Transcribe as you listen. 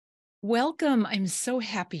Welcome. I'm so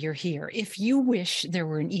happy you're here. If you wish there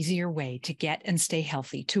were an easier way to get and stay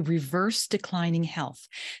healthy, to reverse declining health,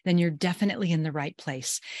 then you're definitely in the right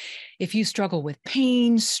place. If you struggle with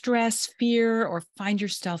pain, stress, fear, or find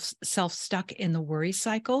yourself stuck in the worry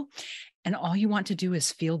cycle, and all you want to do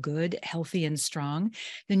is feel good, healthy, and strong,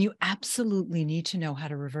 then you absolutely need to know how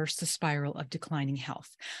to reverse the spiral of declining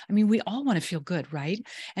health. I mean, we all want to feel good, right?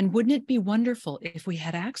 And wouldn't it be wonderful if we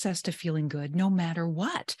had access to feeling good no matter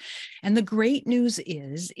what? And the great news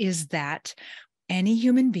is that any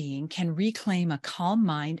human being can reclaim a calm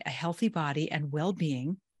mind, a healthy body, and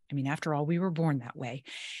well-being. I mean, after all, we were born that way.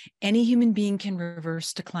 Any human being can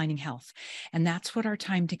reverse declining health. And that's what our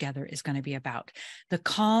time together is going to be about. The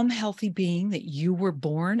calm, healthy being that you were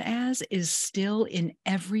born as is still in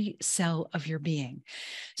every cell of your being.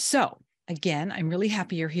 So, again, I'm really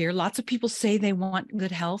happy you're here. Lots of people say they want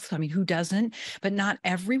good health. I mean, who doesn't? But not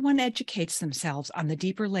everyone educates themselves on the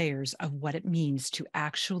deeper layers of what it means to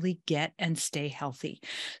actually get and stay healthy.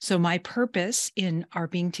 So my purpose in our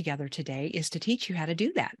being together today is to teach you how to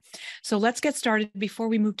do that. So let's get started. Before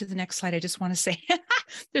we move to the next slide, I just want to say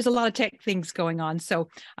there's a lot of tech things going on. So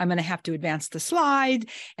I'm going to have to advance the slide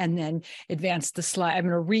and then advance the slide. I'm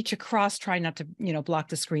going to reach across, try not to, block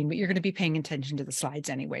the screen, but you're going to be paying attention to the slides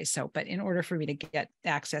anyway. But in order for me to get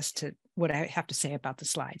access to what I have to say about the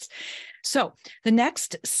slides. So the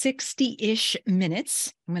next 60-ish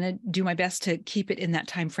minutes, I'm going to do my best to keep it in that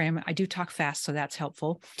time frame. I do talk fast, so that's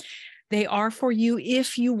helpful. They are for you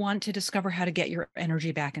if you want to discover how to get your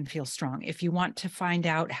energy back and feel strong. If you want to find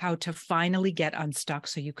out how to finally get unstuck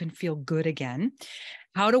so you can feel good again,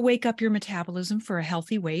 how to wake up your metabolism for a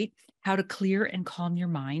healthy weight, how to clear and calm your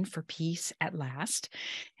mind for peace at last,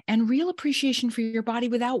 and real appreciation for your body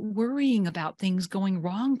without worrying about things going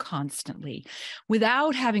wrong constantly,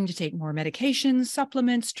 without having to take more medications,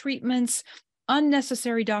 supplements, treatments,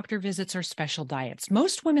 unnecessary doctor visits, or special diets.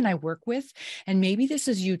 Most women I work with, and maybe this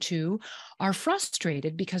is you too, are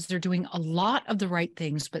frustrated because they're doing a lot of the right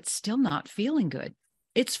things, but still not feeling good.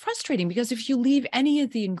 It's frustrating because if you leave any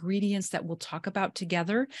of the ingredients that we'll talk about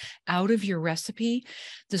together out of your recipe,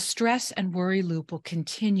 the stress and worry loop will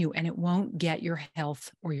continue and it won't get your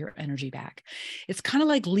health or your energy back. It's kind of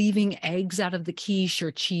like leaving eggs out of the quiche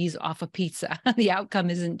or cheese off a pizza. The outcome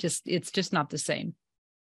it's just not the same.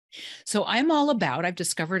 So I've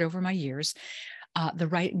discovered over my years, the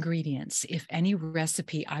right ingredients if any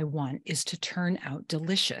recipe I want is to turn out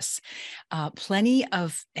delicious. Plenty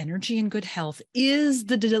of energy and good health is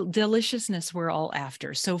the deliciousness we're all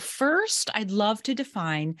after. So first, I'd love to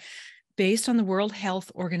define, based on the World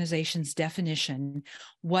Health Organization's definition,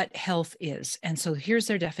 what health is. And so here's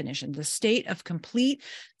their definition: the state of complete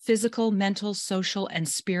physical, mental, social, and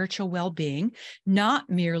spiritual well-being, not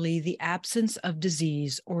merely the absence of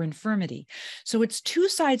disease or infirmity. So it's two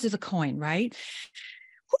sides of the coin, right?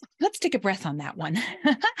 Let's take a breath on that one.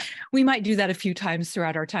 We might do that a few times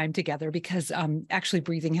throughout our time together because actually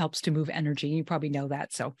breathing helps to move energy. You probably know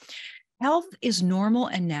that. So health is normal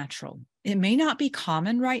and natural. It may not be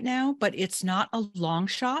common right now, but it's not a long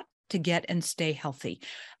shot to get and stay healthy.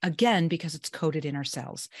 Again, because it's coded in our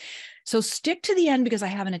cells. So stick to the end because I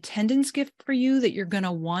have an attendance gift for you that you're going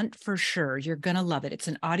to want for sure. You're going to love it. It's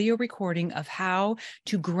an audio recording of how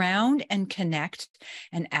to ground and connect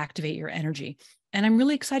and activate your energy. And I'm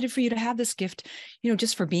really excited for you to have this gift,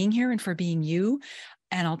 just for being here and for being you.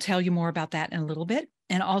 And I'll tell you more about that in a little bit.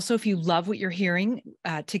 And also, if you love what you're hearing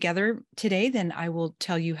together today, then I will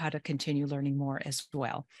tell you how to continue learning more as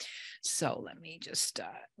well. So let me just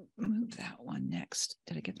move that one next.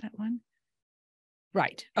 Did I get that one?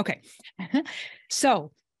 Right. Okay.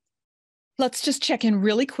 So let's just check in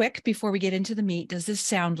really quick before we get into the meat. Does this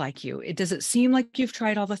sound like you? Does it seem like you've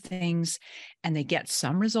tried all the things and they get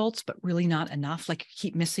some results, but really not enough? Like you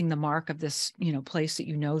keep missing the mark of this, place that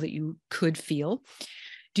that you could feel.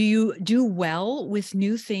 Do you do well with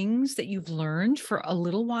new things that you've learned for a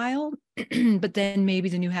little while, but then maybe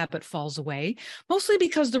the new habit falls away, mostly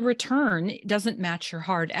because the return doesn't match your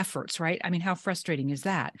hard efforts, right? I mean, how frustrating is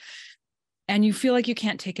that? And you feel like you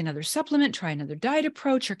can't take another supplement, try another diet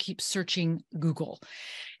approach, or keep searching Google.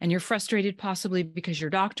 And you're frustrated possibly because your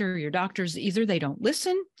doctors, either they don't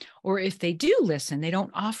listen, or if they do listen, they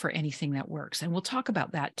don't offer anything that works. And we'll talk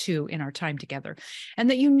about that too in our time together. And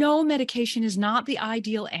that medication is not the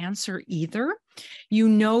ideal answer either.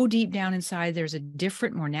 Deep down inside, there's a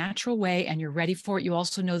different, more natural way, and you're ready for it. You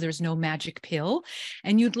also know there's no magic pill,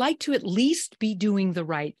 and you'd like to at least be doing the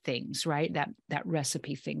right things, right? That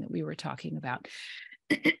recipe thing that we were talking about.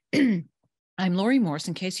 I'm Lori Morse,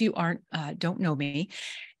 in case you don't know me.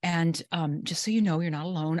 And just so you know, you're not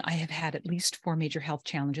alone. I have had at least 4 major health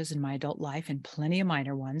challenges in my adult life and plenty of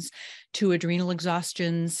minor ones, 2 adrenal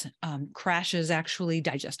exhaustions, crashes, actually,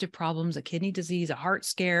 digestive problems, a kidney disease, a heart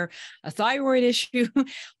scare, a thyroid issue,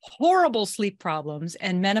 horrible sleep problems,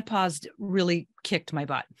 and menopause really kicked my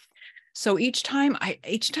butt. So each time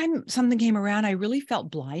something came around, I really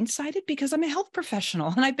felt blindsided because I'm a health professional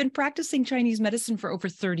and I've been practicing Chinese medicine for over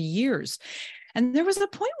 30 years. And there was a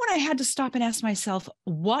point when I had to stop and ask myself,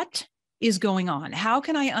 what is going on? How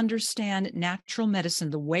can I understand natural medicine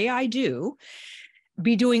the way I do,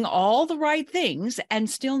 be doing all the right things, and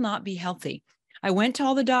still not be healthy? I went to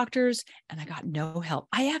all the doctors and I got no help.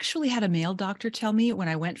 I actually had a male doctor tell me when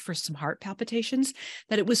I went for some heart palpitations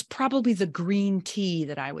that it was probably the green tea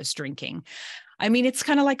that I was drinking. I mean, it's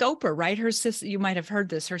kind of like Oprah, right? You might have heard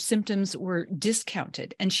this. Her symptoms were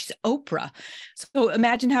discounted, and she's Oprah. So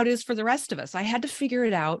imagine how it is for the rest of us. I had to figure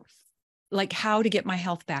it out, like how to get my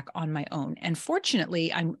health back on my own. And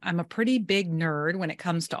fortunately, I'm a pretty big nerd when it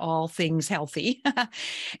comes to all things healthy,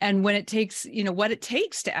 and when it takes, what it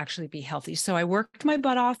takes to actually be healthy. So I worked my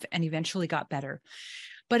butt off and eventually got better.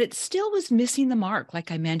 But it still was missing the mark,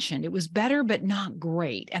 like I mentioned. It was better, but not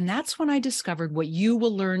great. And that's when I discovered what you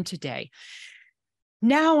will learn today.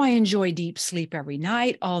 Now I enjoy deep sleep every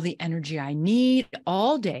night, all the energy I need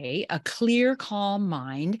all day, a clear, calm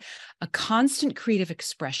mind, a constant creative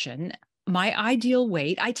expression, my ideal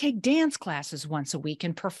weight. I take dance classes once a week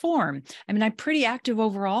and perform. I mean, I'm pretty active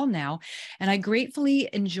overall now, and I gratefully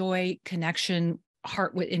enjoy connection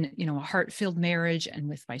in a heart-filled marriage and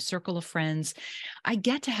with my circle of friends. I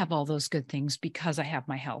get to have all those good things because I have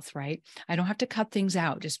my health, right? I don't have to cut things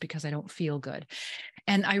out just because I don't feel good.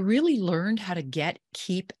 And I really learned how to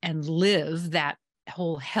keep, and live that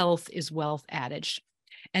whole health is wealth adage.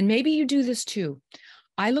 And maybe you do this too.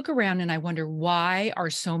 I look around and I wonder, why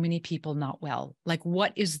are so many people not well? Like,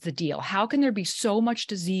 what is the deal? How can there be so much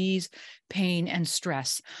disease, pain, and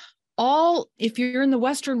stress? All, if you're in the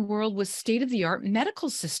Western world with state-of-the-art medical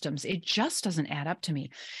systems, it just doesn't add up to me.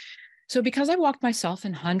 So because I walked myself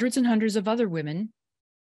and hundreds of other women,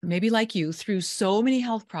 maybe like you, through so many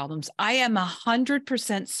health problems, I am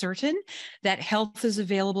 100% certain that health is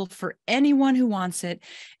available for anyone who wants it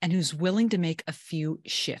and who's willing to make a few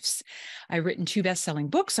shifts. I've written 2 best-selling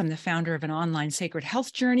books. I'm the founder of an online sacred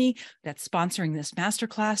health journey that's sponsoring this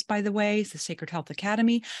masterclass, by the way, it's the Sacred Health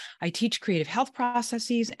Academy. I teach creative health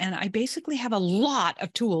processes, and I basically have a lot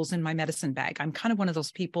of tools in my medicine bag. I'm kind of one of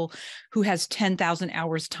those people who has 10,000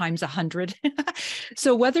 hours times 100.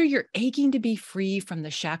 So whether you're aching to be free from the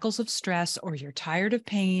shackles of stress, or you're tired of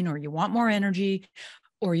pain, or you want more energy,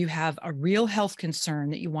 or you have a real health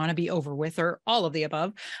concern that you want to be over with, or all of the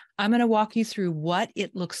above, I'm going to walk you through what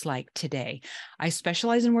it looks like today. I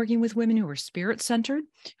specialize in working with women who are spirit-centered,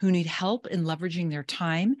 who need help in leveraging their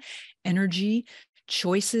time, energy,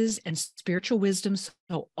 choices, and spiritual wisdom.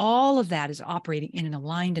 So all of that is operating in an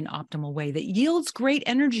aligned and optimal way that yields great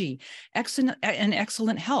energy,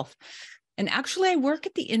 excellent health. And actually, I work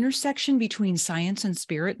at the intersection between science and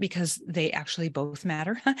spirit because they actually both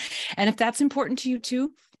matter. And if that's important to you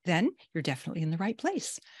too, then you're definitely in the right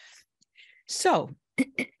place. So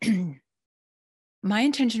my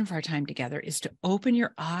intention for our time together is to open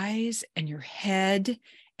your eyes and your head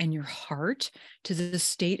and your heart to the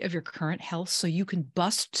state of your current health so you can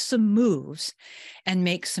bust some moves and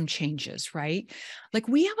make some changes, right? Like,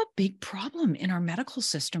 we have a big problem in our medical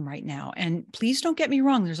system right now. And please don't get me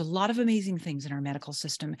wrong, there's a lot of amazing things in our medical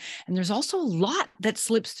system. And there's also a lot that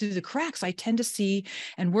slips through the cracks. I tend to see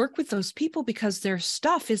and work with those people because their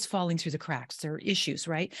stuff is falling through the cracks, their issues,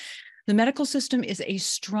 right? The medical system is a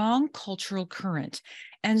strong cultural current.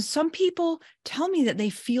 And some people tell me that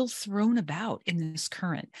they feel thrown about in this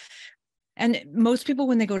current. And most people,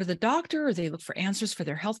 when they go to the doctor or they look for answers for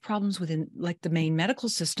their health problems within like the main medical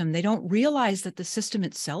system, they don't realize that the system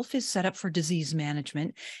itself is set up for disease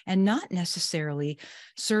management and not necessarily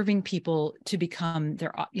serving people to become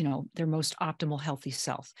their most optimal healthy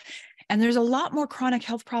self. And there's a lot more chronic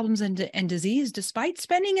health problems and disease, despite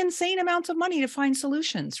spending insane amounts of money to find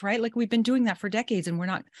solutions, right? Like, we've been doing that for decades, and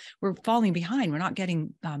we're falling behind. We're not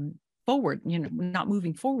getting forward, we're not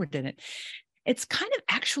moving forward in it. It's kind of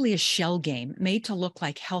actually a shell game made to look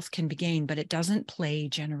like health can be gained, but it doesn't play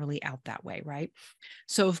generally out that way, right?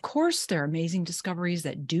 So, of course, there are amazing discoveries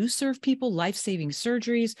that do serve people, life-saving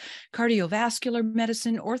surgeries, cardiovascular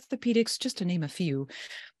medicine, orthopedics, just to name a few.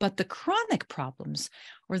 But the chronic problems,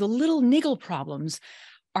 or the little niggle problems,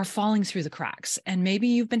 are falling through the cracks. And maybe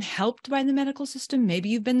you've been helped by the medical system. Maybe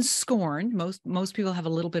you've been scorned. Most people have a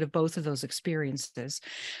little bit of both of those experiences.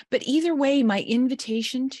 But either way, my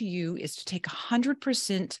invitation to you is to take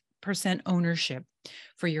 100% 100% ownership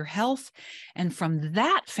for your health. And from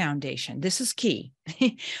that foundation, this is key.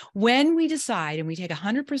 When we decide and we take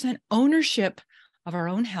 100% ownership of our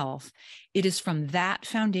own health, it is from that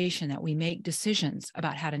foundation that we make decisions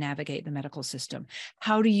about how to navigate the medical system,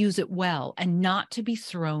 how to use it well, and not to be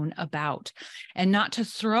thrown about, and not to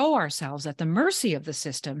throw ourselves at the mercy of the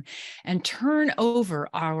system and turn over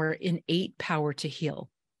our innate power to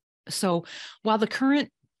heal. So while the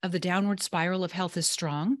current of the downward spiral of health is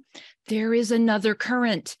strong, there is another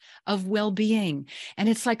current of well-being. And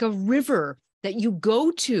it's like a river that you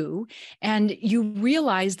go to, and you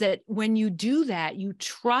realize that when you do that, you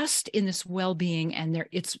trust in this well-being, and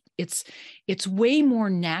it's way more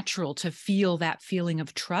natural to feel that feeling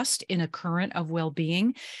of trust in a current of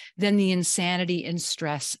well-being than the insanity and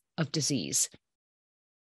stress of disease.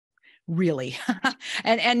 Really.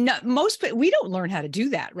 and most, we don't learn how to do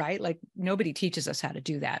that, right? Like nobody teaches us how to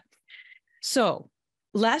do that. So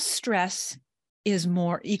less stress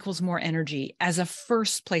equals more energy as a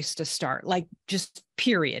first place to start, like just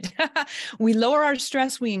period. We lower our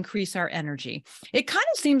stress, we increase our energy. It kind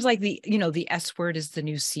of seems like the S word is the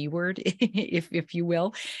new C word, if you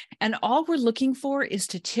will. And all we're looking for is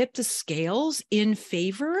to tip the scales in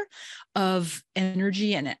favor of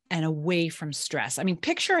energy and away from stress. I mean,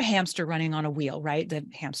 picture a hamster running on a wheel, right? The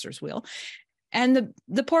hamster's wheel. And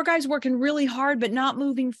the poor guy's working really hard, but not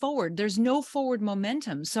moving forward. There's no forward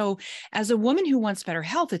momentum. So as a woman who wants better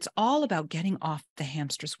health, it's all about getting off the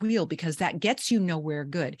hamster's wheel, because that gets you nowhere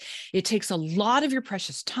good. It takes a lot of your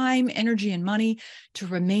precious time, energy, and money to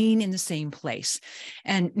remain in the same place.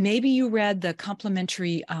 And maybe you read the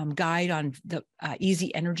complimentary guide on the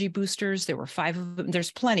easy energy boosters. There were 5 of them.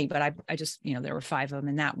 There's plenty, but I just, there were 5 of them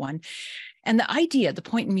in that one. And the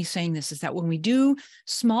point in me saying this is that when we do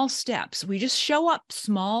small steps, we just show up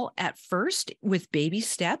small at first with baby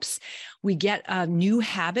steps. We get a new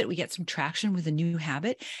habit, we get some traction with a new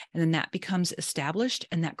habit, and then that becomes established,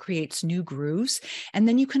 and that creates new grooves. And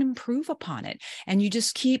then you can improve upon it. And you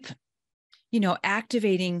just keep,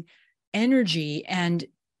 activating energy and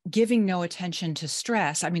giving no attention to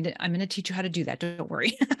stress. I mean, I'm going to teach you how to do that. Don't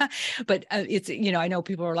worry. But it's, I know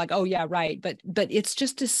people are like, oh yeah, right. But it's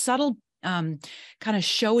just a subtle kind of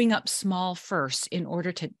showing up small first in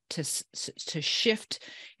order to shift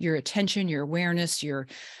your attention, your awareness, your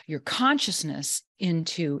consciousness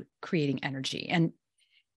into creating energy. And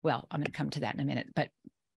well, I'm going to come to that in a minute, but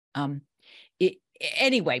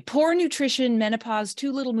anyway, poor nutrition, menopause,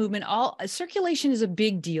 too little movement, circulation is a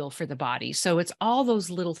big deal for the body. So it's all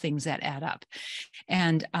those little things that add up.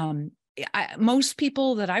 And most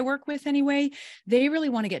people that I work with anyway, they really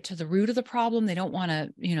want to get to the root of the problem. They don't want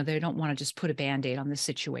to, just put a Band-Aid on the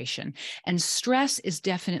situation. And stress is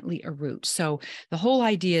definitely a root. So the whole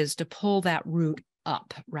idea is to pull that root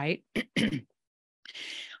up, right?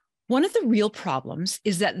 One of the real problems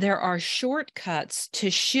is that there are shortcuts to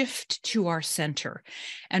shift to our center.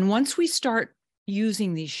 And once we start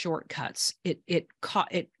using these shortcuts, it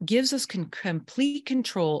gives us complete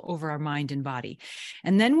control over our mind and body.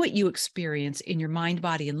 And then what you experience in your mind,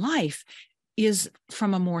 body, and life is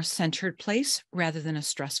from a more centered place rather than a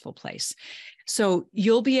stressful place. So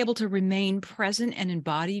you'll be able to remain present and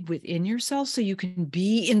embodied within yourself, so you can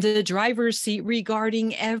be in the driver's seat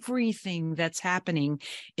regarding everything that's happening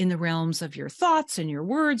in the realms of your thoughts and your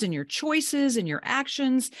words and your choices and your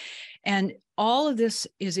actions. And all of this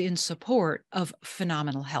is in support of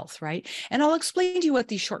phenomenal health, right? And I'll explain to you what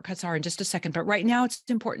these shortcuts are in just a second. But right now, it's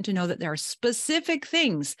important to know that there are specific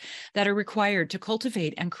things that are required to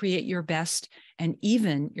cultivate and create your best and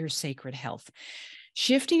even your sacred health.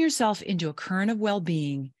 Shifting yourself into a current of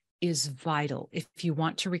well-being is vital if you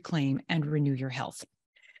want to reclaim and renew your health.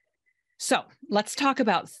 So let's talk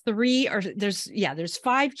about there's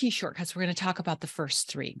 5 key shortcuts. We're going to talk about the first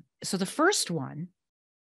 3. So the first one,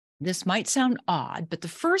 this might sound odd, but the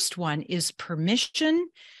first one is permission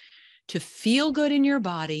to feel good in your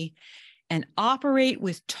body and operate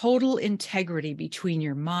with total integrity between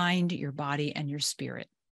your mind, your body, and your spirit.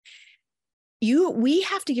 We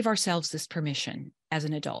have to give ourselves this permission as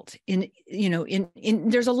an adult.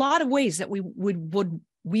 There's a lot of ways that we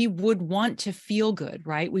would want to feel good,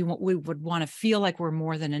 right? We would want to feel like we're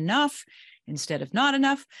more than enough instead of not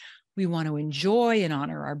enough. We want to enjoy and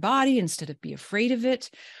honor our body instead of be afraid of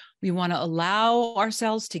it. We want to allow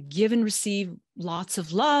ourselves to give and receive lots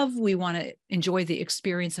of love. We want to enjoy the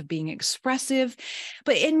experience of being expressive.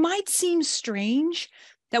 But it might seem strange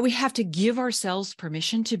that we have to give ourselves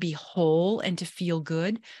permission to be whole and to feel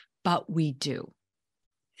good, but we do.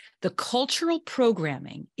 The cultural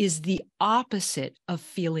programming is the opposite of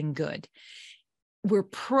feeling good. we're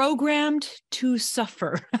programmed to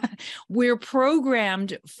suffer. We're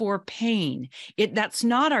programmed for pain. That's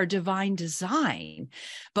not our divine design.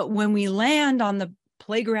 But when we land on the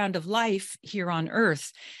playground of life here on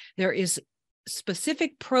earth, there is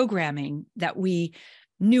specific programming that we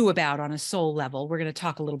knew about on a soul level. We're going to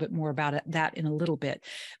talk a little bit more about that in a little bit.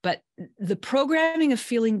 But the programming of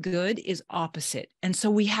feeling good is opposite. And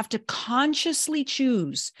so we have to consciously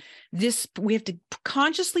choose this. We have to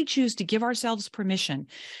consciously choose to give ourselves permission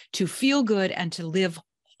to feel good and to live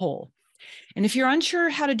whole. And if you're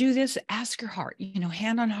unsure how to do this, ask your heart,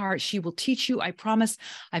 hand on heart. She will teach you. I promise.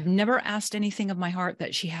 I've never asked anything of my heart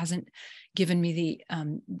that she hasn't given me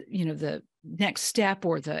the next step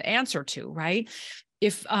or the answer to, right?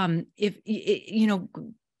 If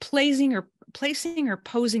placing or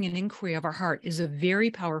posing an inquiry of our heart is a very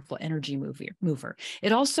powerful energy mover.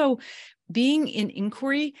 It also, being in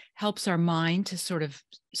inquiry, helps our mind to sort of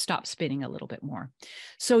stop spinning a little bit more.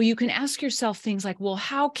 So you can ask yourself things like, well,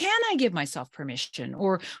 how can I give myself permission?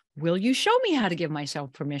 Or will you show me how to give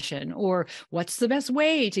myself permission? Or what's the best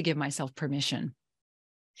way to give myself permission?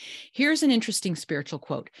 Here's an interesting spiritual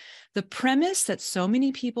quote. The premise that so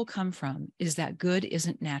many people come from is that good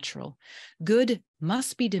isn't natural. Good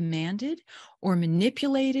must be demanded or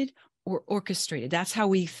manipulated or orchestrated. That's how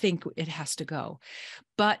we think it has to go.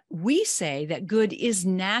 But we say that good is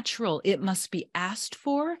natural. It must be asked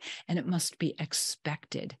for and it must be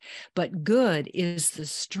expected. But good is the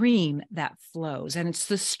stream that flows, and it's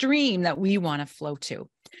the stream that we want to flow to.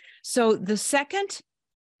 So the second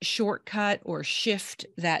shortcut or shift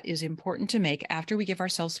that is important to make after we give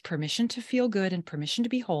ourselves permission to feel good and permission to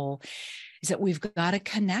be whole is that we've got to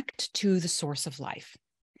connect to the source of life.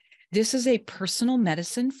 This is a personal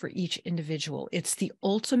medicine for each individual. It's the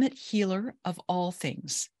ultimate healer of all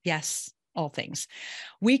things. Yes, all things.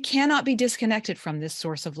 We cannot be disconnected from this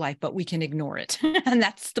source of life, but we can ignore it. And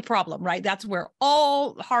that's the problem, right? That's where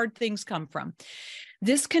all hard things come from.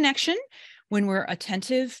 This connection, when we're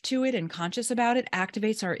attentive to it and conscious about it,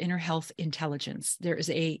 activates our inner health intelligence. There is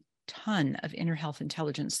a ton of inner health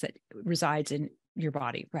intelligence that resides in your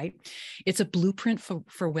body, right? It's a blueprint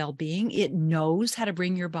for well-being. It knows how to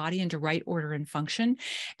bring your body into right order and function.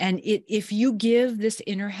 And if you give this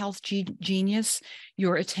inner health genius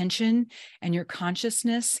your attention and your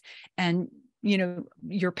consciousness and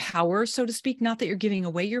your power, so to speak, not that you're giving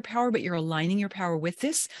away your power, but you're aligning your power with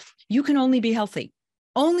this, you can only be healthy.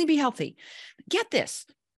 Only be healthy. Get this.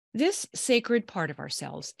 This sacred part of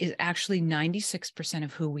ourselves is actually 96%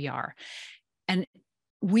 of who we are. And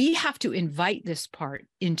we have to invite this part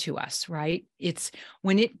into us, right? It's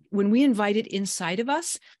when we invite it inside of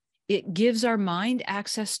us, it gives our mind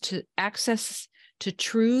access to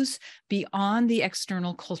truths beyond the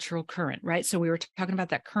external cultural current, right? So we were talking about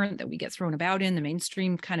that current that we get thrown about in, the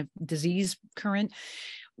mainstream kind of disease current.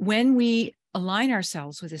 When we align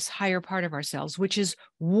ourselves with this higher part of ourselves, which is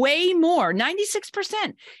way more,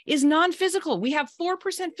 96% is non-physical. We have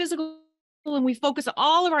 4% physical, and we focus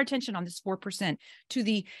all of our attention on this 4% to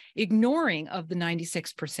the ignoring of the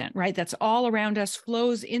 96%, right? That's all around us,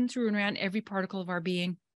 flows in through and around every particle of our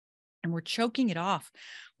being. And we're choking it off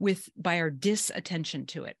by our disattention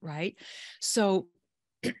to it, right? So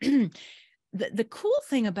the cool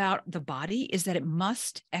thing about the body is that it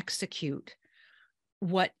must execute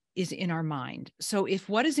what is in our mind. So if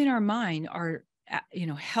what is in our mind are,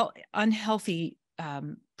 unhealthy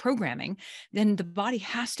programming, then the body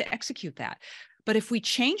has to execute that. But if we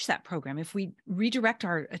change that program, if we redirect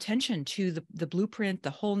our attention to the blueprint, the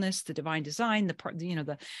wholeness, the divine design, the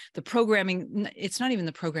programming, it's not even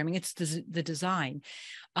the programming, it's the design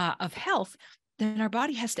of health, then our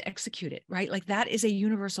body has to execute it, right? Like that is a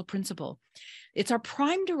universal principle. It's our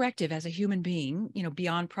prime directive as a human being,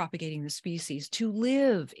 beyond propagating the species, to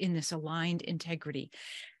live in this aligned integrity.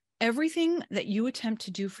 Everything that you attempt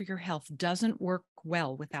to do for your health doesn't work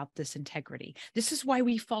well without this integrity. This is why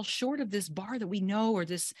we fall short of this bar that we know, or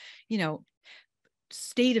this,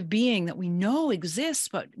 state of being that we know exists,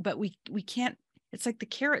 but we can't, it's like the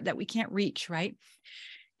carrot that we can't reach, right?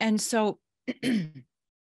 And so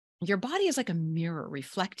your body is like a mirror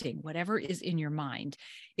reflecting whatever is in your mind.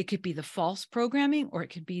 It could be the false programming, or it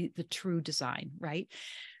could be the true design, right?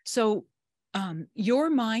 So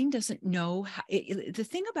your mind doesn't know the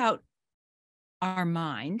thing about our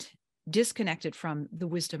mind, disconnected from the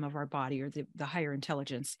wisdom of our body or the higher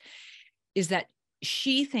intelligence, is that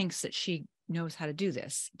she thinks that she knows how to do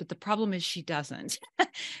this. But the problem is she doesn't.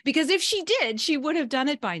 Because if she did, she would have done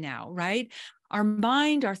it by now, right? Our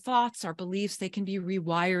mind, our thoughts, our beliefs, they can be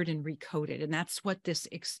rewired and recoded. And that's what this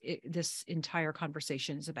entire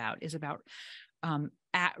conversation is about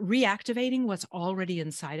reactivating what's already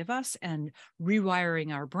inside of us and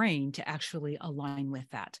rewiring our brain to actually align with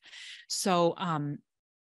that. So,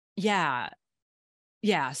 yeah.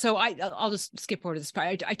 Yeah. So I'll just skip over this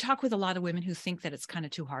part. I talk with a lot of women who think that it's kind of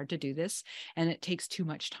too hard to do this and it takes too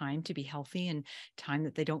much time to be healthy and time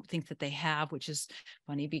that they don't think that they have, which is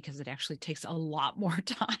funny because it actually takes a lot more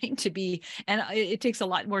time to be, and it takes a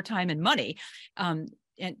lot more time and money. And,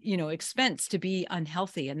 expense to be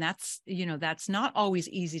unhealthy. And that's, that's not always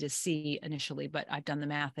easy to see initially, but I've done the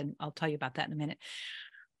math and I'll tell you about that in a minute.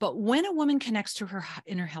 But when a woman connects to her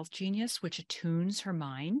inner health genius, which attunes her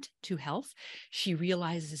mind to health, she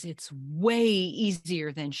realizes it's way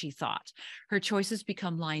easier than she thought. Her choices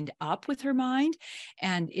become lined up with her mind,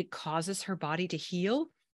 and it causes her body to heal.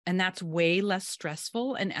 And that's way less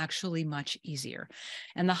stressful and actually much easier.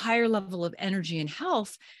 And the higher level of energy and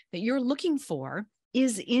health that you're looking for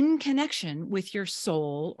is in connection with your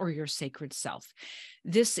soul or your sacred self.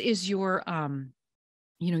 This is your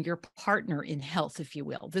partner in health, if you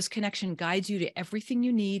will. This connection guides you to everything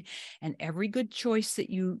you need and every good choice that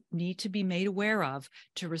you need to be made aware of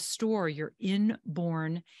to restore your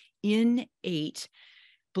inborn, innate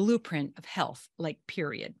blueprint of health,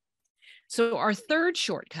 period. So our third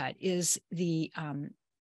shortcut is the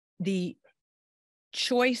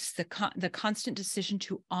choice, the constant decision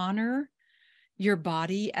to honor your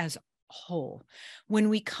body as whole. When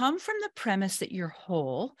we come from the premise that you're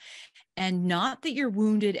whole and not that you're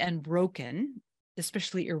wounded and broken,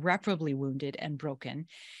 especially irreparably wounded and broken,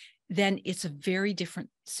 then it's a very different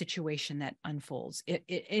situation that unfolds.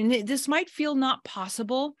 This might feel not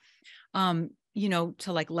possible,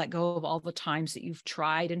 to let go of all the times that you've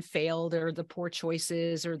tried and failed, or the poor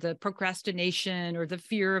choices, or the procrastination, or the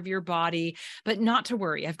fear of your body, but not to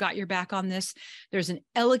worry. I've got your back on this. There's an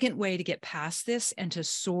elegant way to get past this and to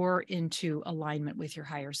soar into alignment with your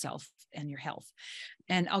higher self and your health.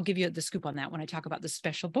 And I'll give you the scoop on that when I talk about the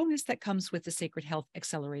special bonus that comes with the Sacred Health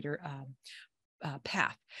Accelerator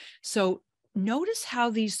path. So notice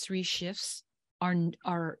how these three shifts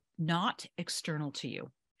are not external to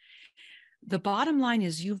you. The bottom line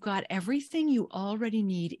is you've got everything you already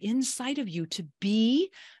need inside of you to be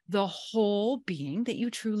the whole being that you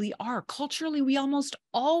truly are. Culturally, we almost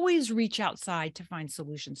always reach outside to find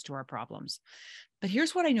solutions to our problems. But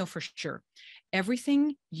here's what I know for sure.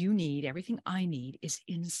 Everything you need, everything I need is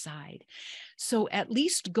inside. So at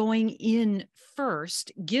least going in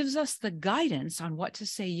first gives us the guidance on what to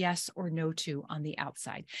say yes or no to on the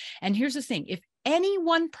outside. And here's the thing. If any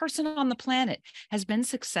one person on the planet has been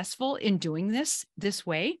successful in doing this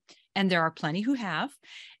way, and there are plenty who have,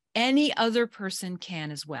 any other person can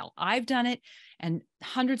as well. I've done it, and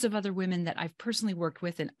hundreds of other women that I've personally worked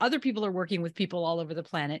with, and other people are working with people all over the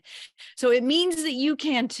planet. So it means that you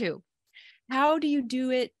can too. How do you do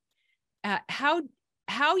it? How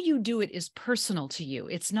you do it is personal to you.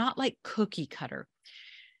 It's not like cookie cutter.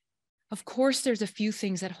 Of course, there's a few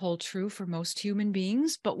things that hold true for most human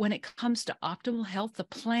beings, but when it comes to optimal health, the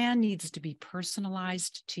plan needs to be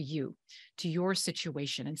personalized to you, to your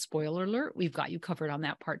situation. And spoiler alert, we've got you covered on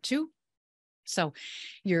that part too. So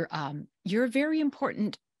you're a very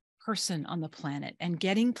important person on the planet, and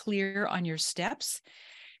getting clear on your steps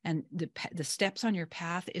and the steps on your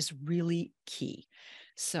path is really key.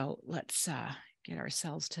 So let's get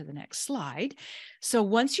ourselves to the next slide. So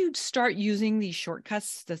once you start using these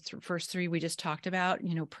shortcuts, the first three we just talked about,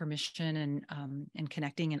 permission and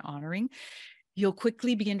connecting and honoring, you'll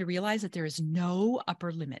quickly begin to realize that there is no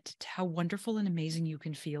upper limit to how wonderful and amazing you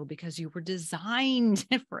can feel, because you were designed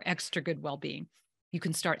for extra good well-being. You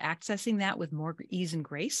can start accessing that with more ease and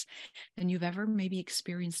grace than you've ever maybe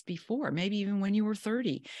experienced before, maybe even when you were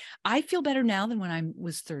 30. I feel better now than when I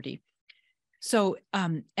was 30. So,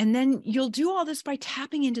 and then you'll do all this by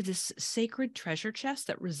tapping into this sacred treasure chest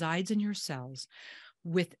that resides in your cells,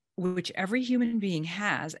 which every human being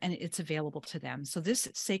has, and it's available to them. So this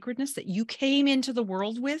sacredness that you came into the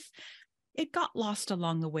world with, it got lost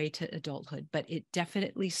along the way to adulthood, but it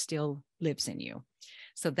definitely still lives in you.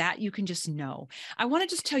 So that you can just know. I want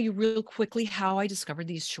to just tell you real quickly how I discovered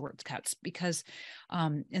these shortcuts, because,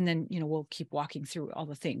 and then, we'll keep walking through all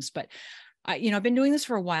the things, but I've been doing this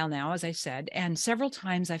for a while now, as I said, and several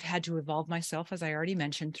times I've had to evolve myself, as I already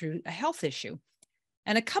mentioned, through a health issue.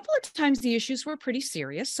 And a couple of times the issues were pretty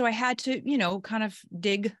serious. So I had to, kind of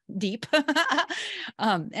dig deep.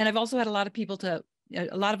 And I've also had a lot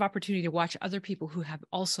of opportunity to watch other people who have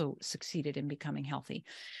also succeeded in becoming healthy.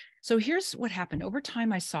 So here's what happened. Over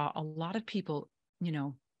time, I saw a lot of people,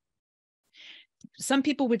 some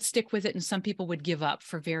people would stick with it and some people would give up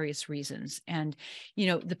for various reasons. And, you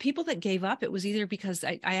know, the people that gave up, it was either because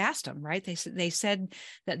I asked them, right? They said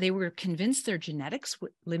that they were convinced their genetics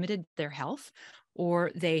limited their health,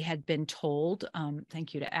 or they had been told,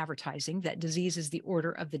 thank you to advertising, that disease is the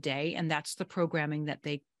order of the day. And that's the programming that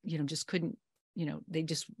they, you know, just couldn't, you know, they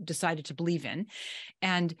just decided to believe in.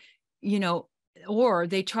 And, you know, or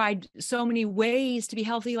they tried so many ways to be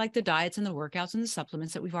healthy, like the diets and the workouts and the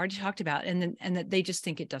supplements that we've already talked about, and that they just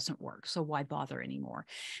think it doesn't work. So why bother anymore?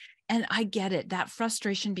 And I get it. That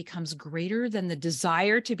frustration becomes greater than the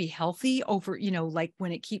desire to be healthy over, you know, like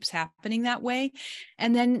when it keeps happening that way.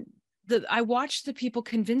 And then I watch the people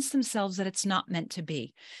convince themselves that it's not meant to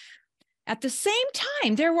be. At the same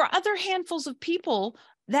time, there were other handfuls of people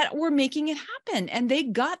that were making it happen, and they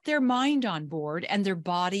got their mind on board and their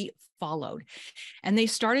body followed. And they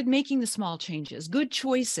started making the small changes, good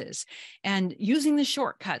choices, and using the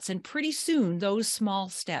shortcuts. And pretty soon, those small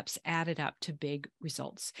steps added up to big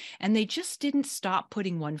results. And they just didn't stop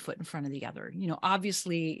putting one foot in front of the other. You know,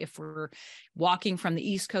 obviously, if we're walking from the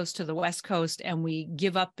East Coast to the West Coast and we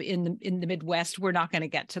give up in the Midwest, we're not going to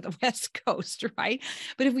get to the West Coast, right?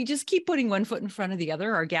 But if we just keep putting one foot in front of the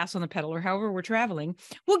other, our gas on the pedal, or however we're traveling,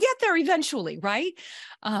 we'll get there eventually, right?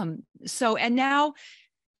 And now,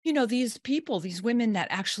 you know, these people, these women that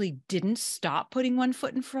actually didn't stop putting one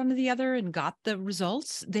foot in front of the other and got the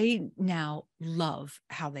results, they now love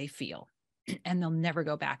how they feel, and they'll never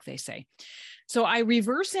go back, they say. So I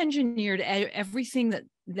reverse engineered everything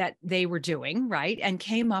that they were doing, right? And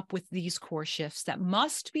came up with these core shifts that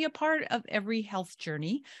must be a part of every health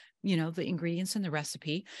journey, you know, the ingredients in the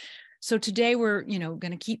recipe. So today we're, you know,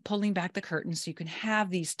 going to keep pulling back the curtain so you can have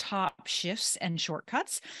these top shifts and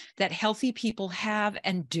shortcuts that healthy people have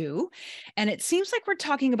and do. And it seems like we're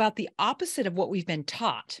talking about the opposite of what we've been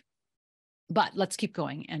taught, but let's keep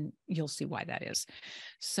going and you'll see why that is.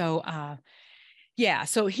 So, yeah,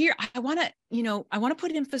 so here I want to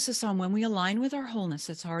put emphasis on when we align with our wholeness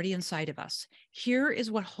that's already inside of us. Here is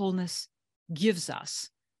what wholeness gives us.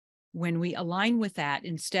 When we align with that,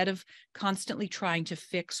 instead of constantly trying to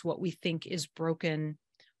fix what we think is broken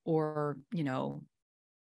or, you know,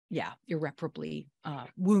 irreparably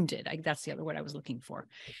wounded. That's the other word I was looking for.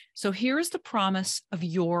 So here is the promise of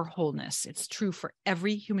your wholeness. It's true for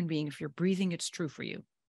every human being. If you're breathing, it's true for you.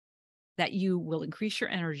 That you will increase your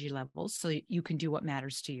energy levels so you can do what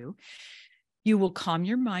matters to you. You will calm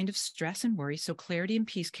your mind of stress and worry so clarity and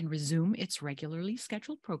peace can resume its regularly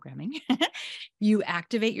scheduled programming. You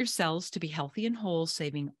activate your cells to be healthy and whole,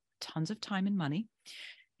 saving tons of time and money.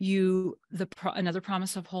 Another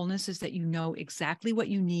promise of wholeness is that you know exactly what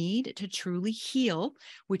you need to truly heal,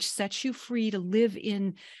 which sets you free to live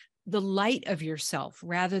in the light of yourself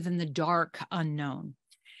rather than the dark unknown.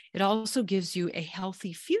 It also gives you a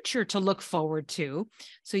healthy future to look forward to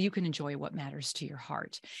so you can enjoy what matters to your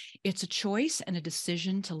heart. It's a choice and a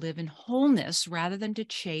decision to live in wholeness rather than to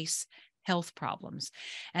chase health problems.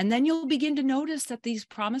 And then you'll begin to notice that these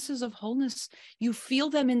promises of wholeness, you feel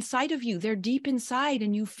them inside of you. They're deep inside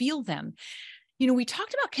and you feel them. You know, we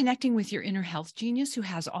talked about connecting with your inner health genius who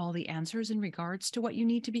has all the answers in regards to what you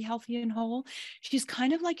need to be healthy and whole. She's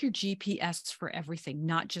kind of like your GPS for everything,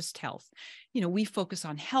 not just health. You know, we focus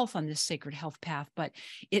on health on this sacred health path, but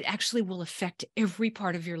it actually will affect every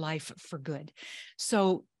part of your life for good.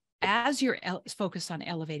 So as you're focused on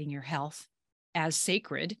elevating your health as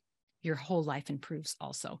sacred, your whole life improves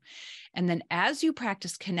also. And then as you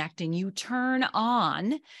practice connecting, you turn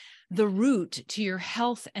on the route to your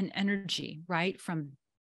health and energy, right? From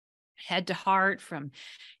head to heart, from,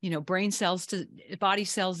 you know, brain cells to body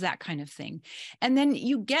cells, that kind of thing. And then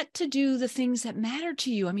you get to do the things that matter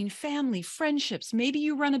to you. I mean, family, friendships, maybe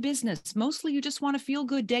you run a business. Mostly you just want to feel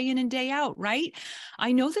good day in and day out, right?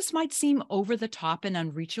 I know this might seem over the top and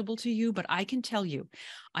unreachable to you, but I can tell you,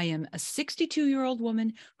 I am a 62-year-old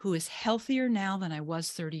woman who is healthier now than I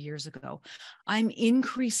was 30 years ago. I'm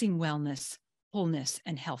increasing wellness, wholeness,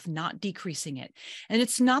 and health, not decreasing it. And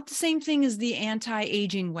it's not the same thing as the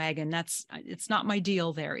anti-aging wagon. It's not my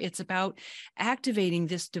deal there. It's about activating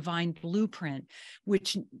this divine blueprint,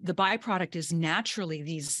 which the byproduct is naturally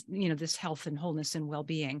these, you know, this health and wholeness and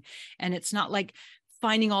well-being. And it's not like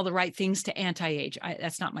finding all the right things to anti-age.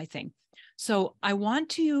 That's not my thing. So I want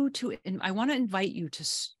to invite you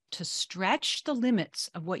to stretch the limits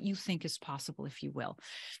of what you think is possible, if you will.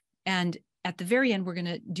 And at the very end, we're going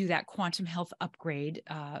to do that quantum health upgrade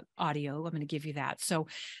audio. I'm going to give you that. So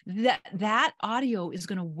that audio is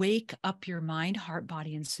going to wake up your mind, heart,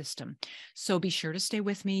 body, and system. So be sure to stay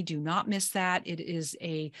with me. Do not miss that. It is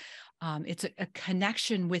a It's a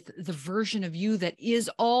connection with the version of you that is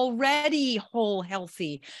already whole,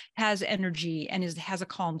 healthy, has energy, and has a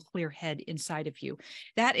calm, clear head inside of you.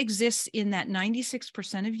 That exists in that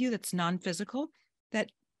 96% of you that's non-physical,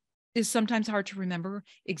 that is sometimes hard to remember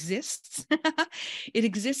exists. It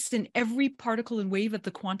exists in every particle and wave of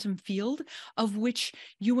the quantum field, of which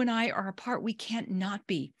you and I are a part. We can't not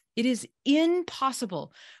be. It is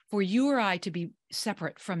impossible for you or I to be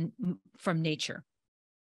separate from nature.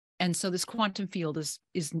 And so this quantum field is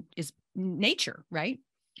nature, right?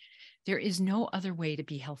 There is no other way to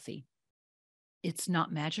be healthy. It's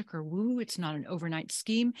not magic or woo. It's not an overnight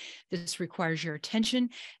scheme. This requires your attention.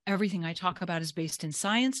 Everything I talk about is based in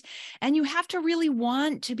science. And you have to really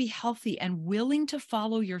want to be healthy and willing to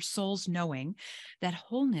follow your soul's knowing that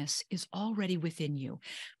wholeness is already within you.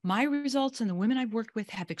 My results and the women I've worked with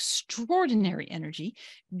have extraordinary energy,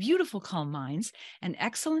 beautiful, calm minds, and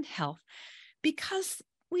excellent health because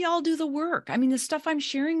we all do the work. I mean, the stuff I'm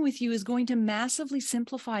sharing with you is going to massively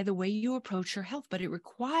simplify the way you approach your health, but it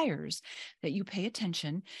requires that you pay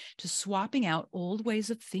attention to swapping out old ways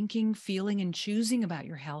of thinking, feeling, and choosing about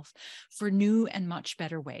your health for new and much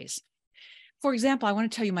better ways. For example, I want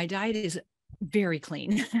to tell you my diet is very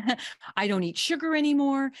clean. I don't eat sugar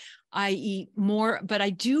anymore. I eat more, but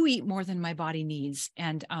I do eat more than my body needs.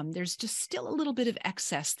 And there's just still a little bit of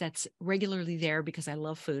excess that's regularly there because I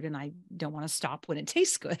love food and I don't want to stop when it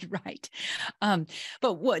tastes good, right?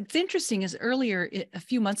 But what's interesting is a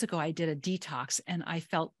few months ago, I did a detox and I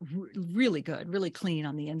felt really good, really clean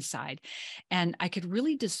on the inside. And I could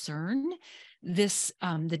really discern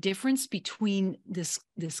the difference between this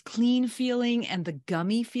clean feeling and the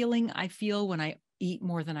gummy feeling I feel when I eat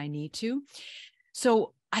more than I need to.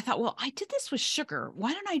 So I thought, well, I did this with sugar.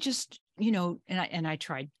 Why don't I just, and I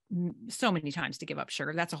tried so many times to give up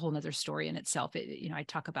sugar. That's a whole nother story in itself. I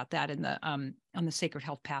talk about that in the on the Sacred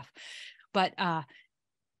Health Path. But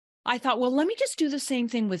I thought, well, let me just do the same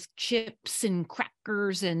thing with chips and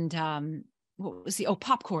crackers and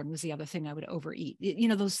popcorn was the other thing I would overeat.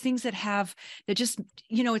 Those things that just,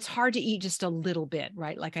 it's hard to eat just a little bit,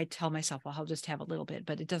 right? Like I tell myself, well, I'll just have a little bit,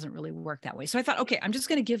 but it doesn't really work that way. So I thought, okay, I'm just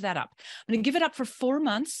going to give that up. I'm going to give it up for 4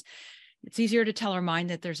 months. It's easier to tell our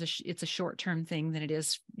mind that it's a short-term thing than it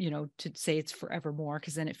is, to say it's forevermore,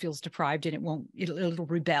 because then it feels deprived and it'll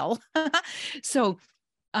rebel. So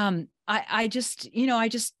I just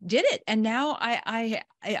did it. And now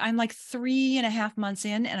I'm like 3.5 months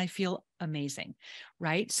in and I feel amazing.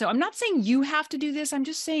 Right. So I'm not saying you have to do this. I'm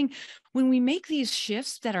just saying when we make these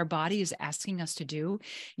shifts that our body is asking us to do,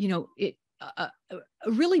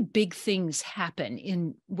 really big things happen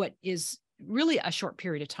in what is really a short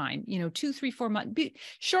period of time, 2, 3, 4 months,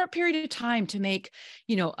 short period of time to make,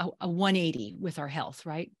 a 180 with our health.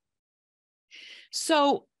 Right.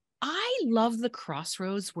 So I love the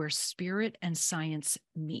crossroads where spirit and science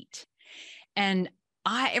meet. And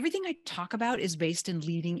everything I talk about is based in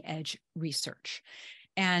leading edge research.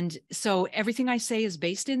 And so everything I say is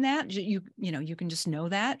based in that. You can just know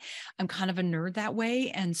that. I'm kind of a nerd that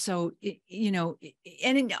way. And so, just know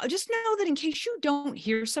that in case you don't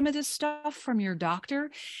hear some of this stuff from your doctor,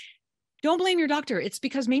 don't blame your doctor. It's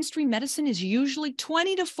because mainstream medicine is usually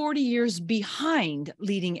 20 to 40 years behind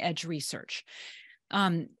leading edge research.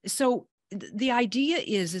 So the idea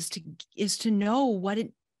is to know what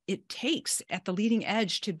it takes at the leading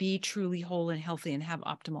edge to be truly whole and healthy and have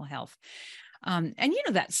optimal health. And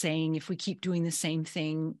that saying, if we keep doing the same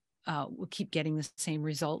thing, we'll keep getting the same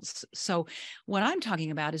results. So what I'm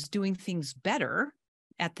talking about is doing things better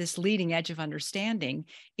at this leading edge of understanding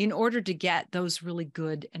in order to get those really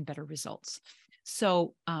good and better results.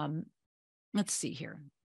 So let's see here.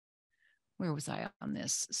 Where was I on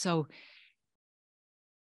this? So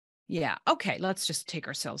yeah. Okay. Let's just take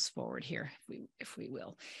ourselves forward here, if we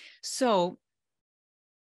will. So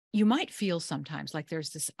you might feel sometimes like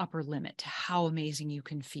there's this upper limit to how amazing you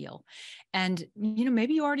can feel. And,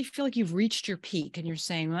 maybe you already feel like you've reached your peak and you're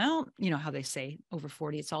saying, well, how they say over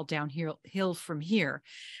 40, it's all downhill from here.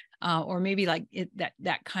 Or maybe like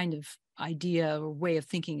that kind of idea or way of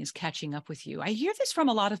thinking is catching up with you. I hear this from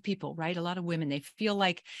a lot of people, right? A lot of women, they feel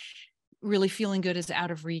like really feeling good is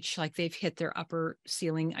out of reach, like they've hit their upper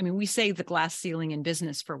ceiling. I mean, we say the glass ceiling in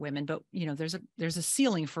business for women, but there's a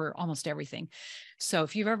ceiling for almost everything. So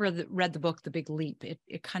if you've ever read the book, The Big Leap,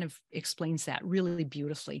 it kind of explains that really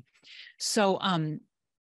beautifully. So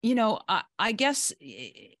I guess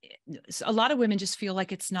a lot of women just feel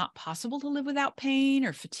like it's not possible to live without pain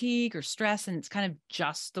or fatigue or stress. And it's kind of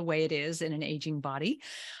just the way it is in an aging body.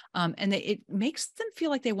 And it makes them feel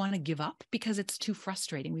like they want to give up because it's too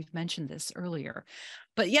frustrating. We've mentioned this earlier,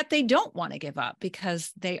 but yet they don't want to give up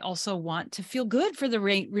because they also want to feel good for the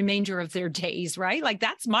remainder of their days, right? Like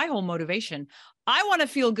that's my whole motivation. I want to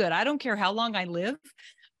feel good. I don't care how long I live.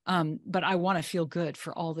 But I want to feel good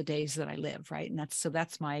for all the days that I live, right? And that's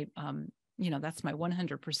my, that's my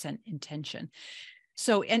 100% intention.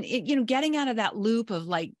 So, and getting out of that loop of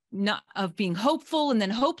like not of being hopeful and then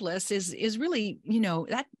hopeless is really,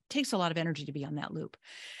 that takes a lot of energy to be on that loop.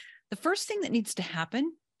 The first thing that needs to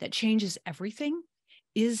happen that changes everything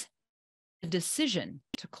is a decision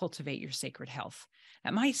to cultivate your sacred health.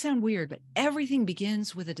 That might sound weird, but everything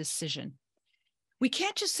begins with a decision. We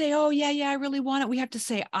can't just say, oh, yeah, I really want it. We have to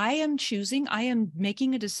say, I am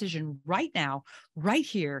making a decision right now, right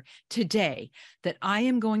here, today, that I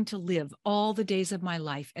am going to live all the days of my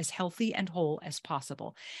life as healthy and whole as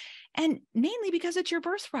possible. And mainly because it's your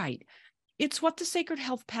birthright. It's what the Sacred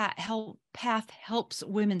Health Path helps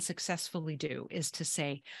women successfully do, is to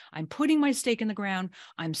say, I'm putting my stake in the ground,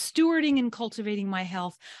 I'm stewarding and cultivating my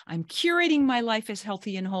health, I'm curating my life as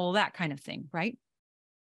healthy and whole, that kind of thing, right?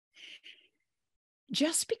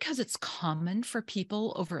 Just because it's common for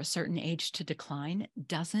people over a certain age to decline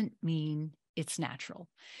doesn't mean it's natural.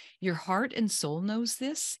 Your heart and soul knows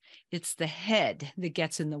this. It's the head that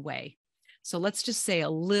gets in the way. So let's just say a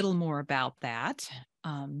little more about that.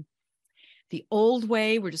 The old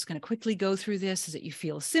way, we're just going to quickly go through this, is that you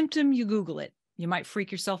feel a symptom, you Google it. You might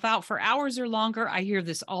freak yourself out for hours or longer. I hear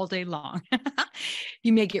this all day long.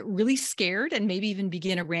 You may get really scared and maybe even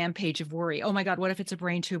begin a rampage of worry. Oh my God, what if it's a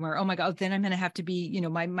brain tumor? Oh my God, then I'm going to have to be,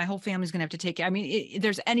 my whole family's going to have to take it. I mean,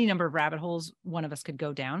 there's any number of rabbit holes one of us could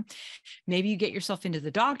go down. Maybe you get yourself into the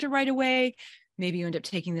doctor right away. Maybe you end up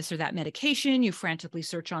taking this or that medication. You frantically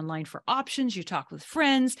search online for options. You talk with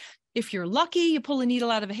friends. If you're lucky, you pull a needle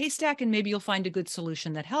out of a haystack and maybe you'll find a good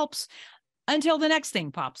solution that helps until the next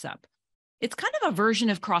thing pops up. It's kind of a version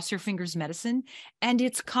of cross your fingers medicine, and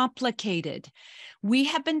it's complicated. We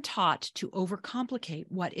have been taught to overcomplicate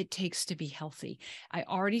what it takes to be healthy. I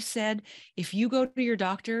already said, if you go to your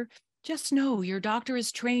doctor, just know your doctor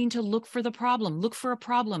is trained to look for the problem, look for a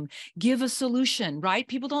problem, give a solution, right?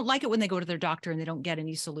 People don't like it when they go to their doctor and they don't get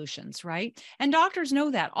any solutions, right? And doctors know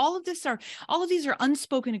that. All of these are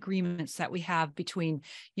unspoken agreements that we have between,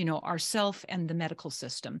 ourself and the medical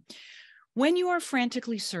system. When you are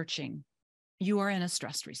frantically searching, you are in a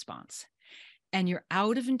stress response and you're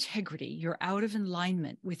out of integrity. You're out of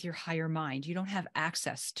alignment with your higher mind. You don't have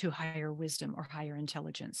access to higher wisdom or higher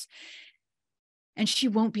intelligence. And she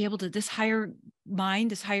won't be able to, this higher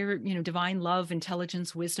mind, this higher, divine love,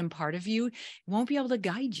 intelligence, wisdom part of you won't be able to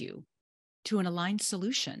guide you to an aligned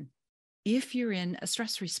solution if you're in a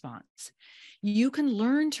stress response. You can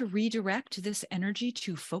learn to redirect this energy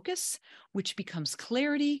to focus, which becomes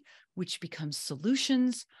clarity, which becomes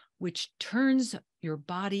solutions, which turns your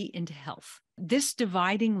body into health. This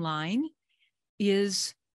dividing line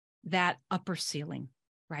is that upper ceiling,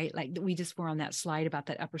 right? Like we just were on that slide about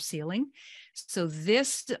that upper ceiling. So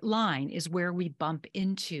this line is where we bump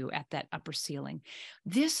into at that upper ceiling.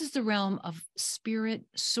 This is the realm of spirit,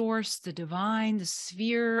 source, the divine, the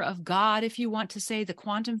sphere of God, if you want to say, the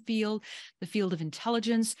quantum field, the field of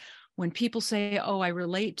intelligence. When people say, oh, I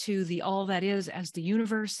relate to the all that is as the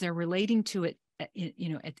universe, they're relating to it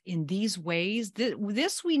in these ways.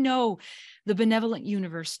 This we know the benevolent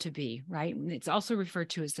universe to be, right? It's also referred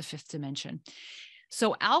to as the fifth dimension.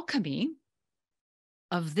 So alchemy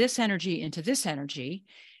of this energy into this energy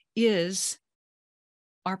is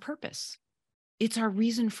our purpose. It's our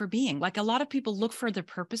reason for being. Like a lot of people look for their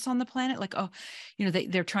purpose on the planet, like, oh,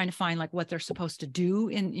 they're trying to find like what they're supposed to do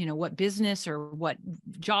in, what business or what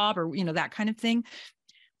job or, that kind of thing.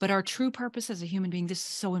 But our true purpose as a human being, this is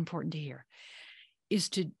so important to hear, is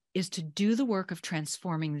to do the work of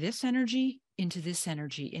transforming this energy into this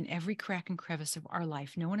energy in every crack and crevice of our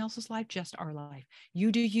life. No one else's life, just our life.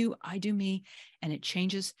 You do you, I do me, and it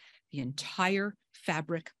changes the entire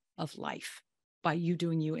fabric of life by you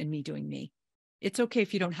doing you and me doing me. It's okay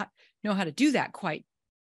if you don't know how to do that quite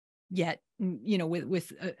yet,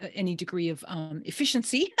 with any degree of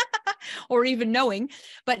efficiency or even knowing,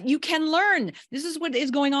 but you can learn. This is what is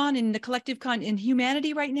going on in the collective in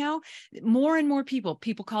humanity right now. More and more people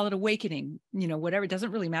call it awakening, whatever. It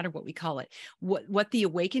doesn't really matter what we call it. What the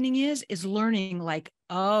awakening is learning like,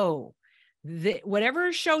 oh,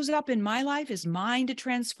 whatever shows up in my life is mine to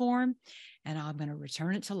transform, and I'm going to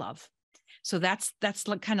return it to love. So that's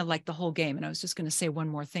like kind of like the whole game. And I was just going to say one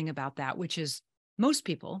more thing about that, which is most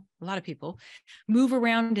people, a lot of people, move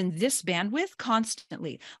around in this bandwidth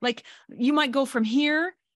constantly. Like you might go from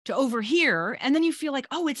here to over here, and then you feel like,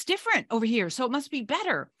 oh, it's different over here, so it must be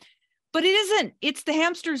better. But it isn't. It's the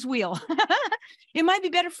hamster's wheel. It might be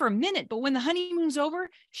better for a minute, but when the honeymoon's over,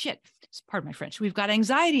 shit, pardon my French, we've got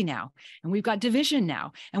anxiety now, and we've got division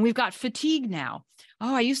now, and we've got fatigue now.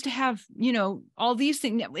 Oh, I used to have, all these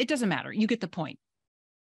things. It doesn't matter. You get the point.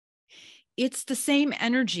 It's the same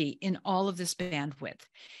energy in all of this bandwidth.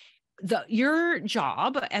 Your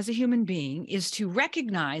job as a human being is to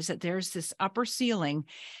recognize that there's this upper ceiling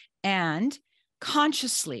and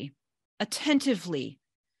consciously, attentively,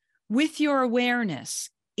 with your awareness,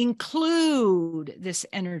 include this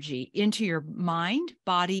energy into your mind,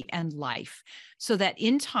 body, and life so that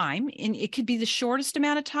in time, and it could be the shortest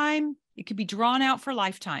amount of time, it could be drawn out for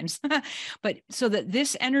lifetimes, but so that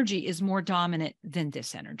this energy is more dominant than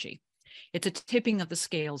this energy. It's a tipping of the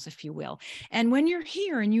scales, if you will. And when you're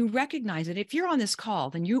here and you recognize it, if you're on this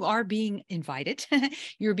call, then you are being invited.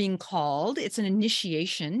 You're being called. It's an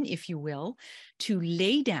initiation, if you will, to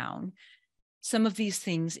lay down some of these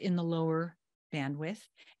things in the lower bandwidth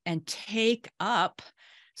and take up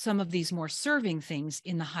some of these more serving things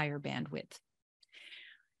in the higher bandwidth.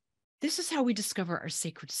 This is how we discover our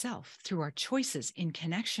sacred self, through our choices in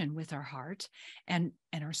connection with our heart and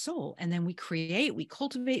our soul. And then we create, we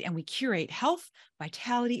cultivate, and we curate health,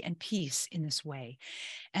 vitality, and peace in this way.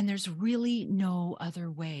 And there's really no other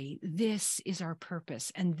way. This is our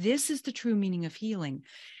purpose. And this is the true meaning of healing.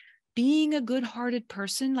 Being a good-hearted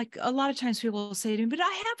person, like a lot of times people will say to me, but I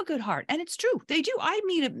have a good heart. And it's true. They do. I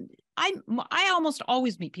almost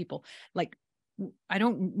always meet people, like I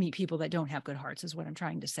don't meet people that don't have good hearts, is what I'm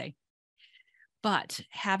trying to say. But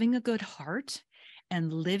having a good heart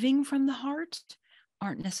and living from the heart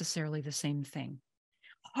aren't necessarily the same thing.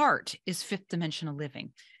 Heart is fifth dimensional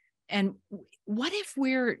living. And what if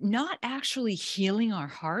we're not actually healing our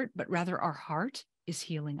heart, but rather our heart is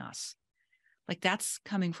healing us? Like that's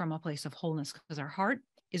coming from a place of wholeness, because our heart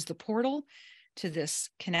is the portal to this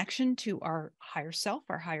connection to our higher self,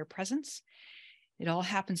 our higher presence. It all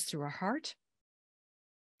happens through our heart.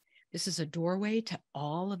 This is a doorway to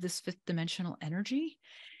all of this fifth dimensional energy.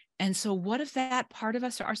 And so what if that part of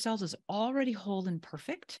us, ourselves, is already whole and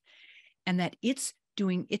perfect, and that it's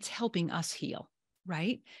helping us heal,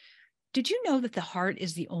 right? Did you know that the heart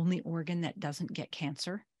is the only organ that doesn't get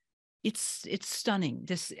cancer? It's stunning.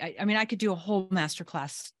 I could do a whole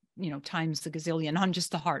masterclass, times the gazillion on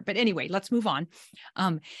just the heart. But anyway, let's move on.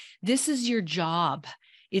 This is your job.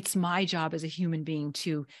 It's my job as a human being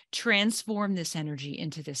to transform this energy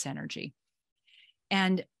into this energy.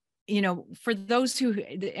 And, for those who,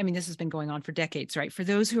 this has been going on for decades, right? For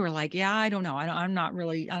those who are like, yeah, I don't know. I don't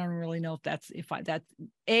really know if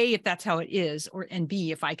that's how it is, and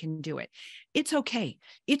B, if I can do it. It's okay.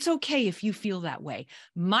 It's okay if you feel that way.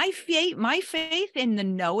 My faith in the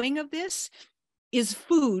knowing of this is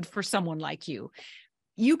food for someone like you.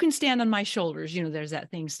 You can stand on my shoulders. There's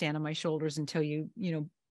that thing, stand on my shoulders until you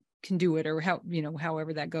can do it, or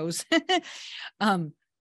however that goes.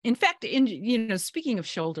 In fact, speaking of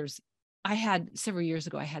shoulders, I had several years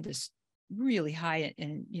ago, I had this really high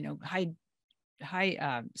and,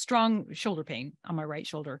 strong shoulder pain on my right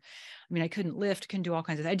shoulder. I couldn't lift, couldn't do all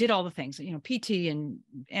kinds of, I did all the things, PT and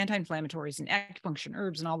anti-inflammatories and acupuncture and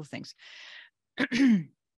herbs and all the things.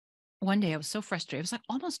 One day I was so frustrated. It was like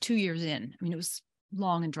almost 2 years in. It was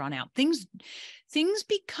long and drawn out. Things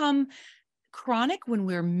become chronic when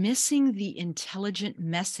we're missing the intelligent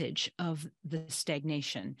message of the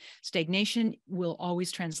stagnation. Stagnation will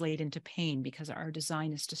always translate into pain because our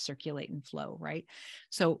design is to circulate and flow, right?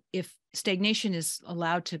 So if stagnation is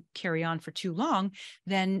allowed to carry on for too long,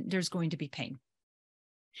 then there's going to be pain.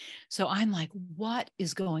 So I'm like, what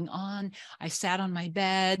is going on? I sat on my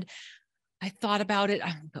bed. I thought about it.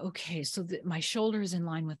 I'm like, okay, so my shoulder is in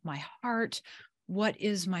line with my heart. What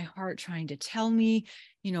is my heart trying to tell me?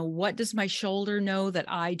 What does my shoulder know that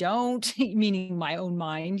I don't, meaning my own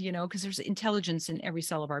mind, because there's intelligence in every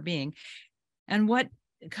cell of our being. And what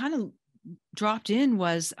kind of dropped in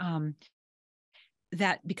was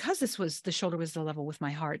that because the shoulder was the level with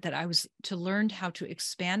my heart, that I was to learn how to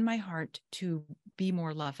expand my heart to be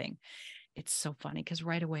more loving. It's so funny because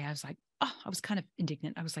right away I was like, oh, I was kind of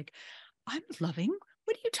indignant. I was like, I'm loving?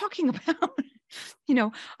 What are you talking about?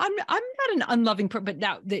 I'm not an unloving person, but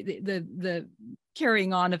now the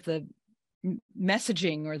carrying on of the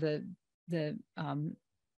messaging or the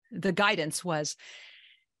guidance was,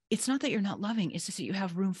 it's not that you're not loving, it's just that you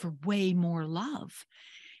have room for way more love.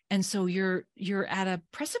 And so you're at a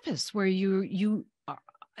precipice where you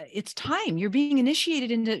it's time. You're being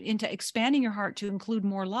initiated into expanding your heart to include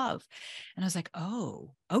more love. And I was like,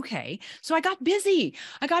 oh, okay. So I got busy.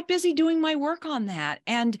 Doing my work on that.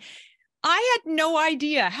 And I had no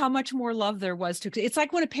idea how much more love there was to. It's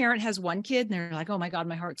like when a parent has one kid and they're like, oh my God,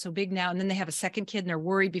 my heart's so big now. And then they have a second kid and they're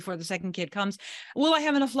worried before the second kid comes. Will I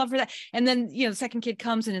have enough love for that? And then, the second kid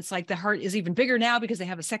comes and it's like the heart is even bigger now because they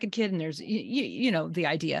have a second kid and there's, the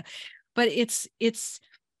idea. But it's,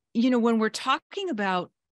 when we're talking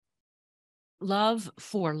about love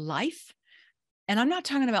for life, and I'm not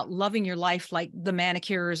talking about loving your life like the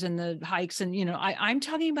manicures and the hikes and, I'm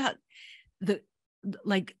talking about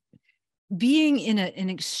like being in an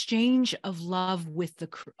exchange of love with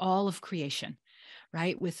all of creation,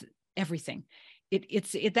 right? With everything.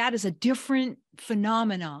 That is a different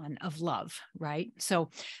phenomenon of love, right?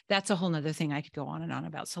 So that's a whole nother thing I could go on and on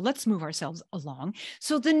about. So let's move ourselves along.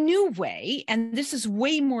 So the new way, and this is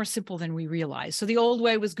way more simple than we realize. So the old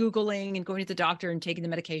way was Googling and going to the doctor and taking the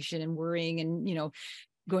medication and worrying and,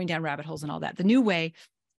 going down rabbit holes and all that. The new way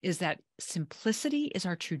is that simplicity is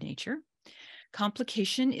our true nature.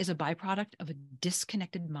 Complication is a byproduct of a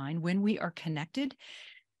disconnected mind. When we are connected,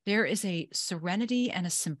 there is a serenity and a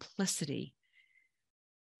simplicity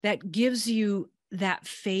that gives you that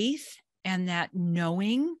faith and that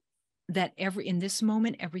knowing that in this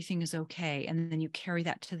moment, everything is okay. And then you carry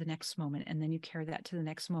that to the next moment, and then you carry that to the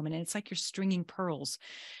next moment. And it's like you're stringing pearls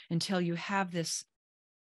until you have this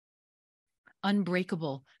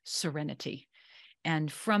unbreakable serenity.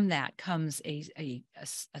 And from that comes a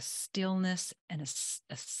stillness and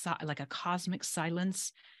like a cosmic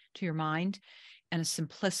silence to your mind, and a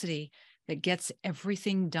simplicity that gets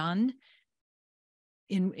everything done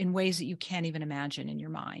in ways that you can't even imagine in your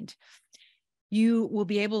mind. You will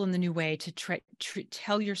be able in the new way to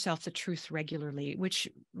tell yourself the truth regularly, which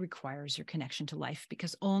requires your connection to life,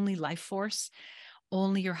 because only life force,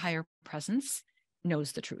 only your higher presence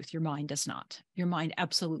knows the truth. Your mind does not. Your mind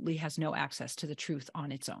absolutely has no access to the truth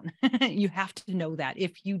on its own. You have to know that.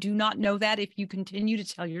 If you do not know that, if you continue to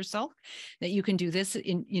tell yourself that you can do this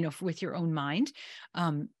with your own mind,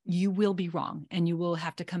 you will be wrong, and you will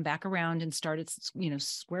have to come back around and start at,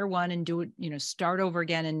 square one and do it, start over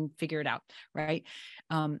again and figure it out. Right.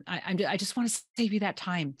 I just want to save you that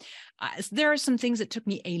time. There are some things that took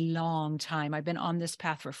me a long time. I've been on this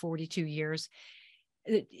path for 42 years.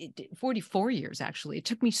 44 years, actually. It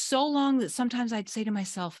took me so long that sometimes I'd say to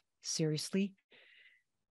myself, seriously,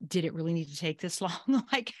 did it really need to take this long?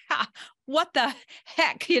 Like, what the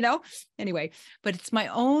heck, Anyway, but it's my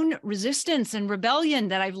own resistance and rebellion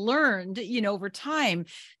that I've learned, over time,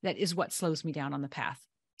 that is what slows me down on the path.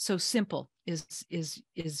 So simple is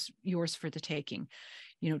yours for the taking.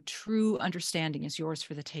 True understanding is yours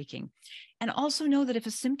for the taking. And also know that if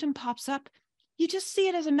a symptom pops up, you just see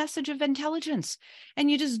it as a message of intelligence, and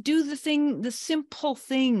you just do the simple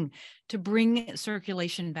thing to bring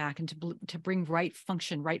circulation back and to bring right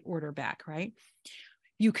function, right order back, right?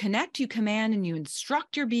 You connect, you command, and you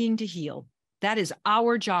instruct your being to heal. That is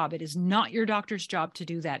our job. It is not your doctor's job to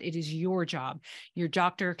do that. It is your job. Your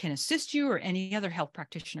doctor can assist you, or any other health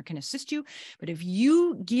practitioner can assist you. But if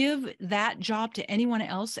you give that job to anyone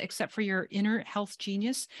else except for your inner health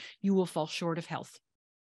genius, you will fall short of health.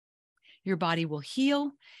 Your body will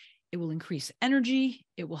heal. It will increase energy.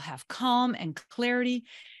 It will have calm and clarity.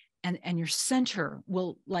 And your center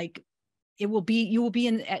will you will be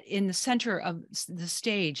in the center of the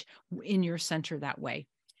stage, in your center that way.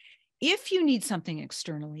 If you need something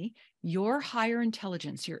externally, your higher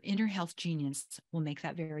intelligence, your inner health genius will make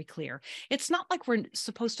that very clear. It's not like we're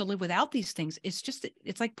supposed to live without these things. It's just,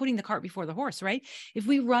 it's like putting the cart before the horse, right? If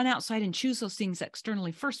we run outside and choose those things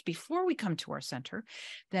externally first before we come to our center,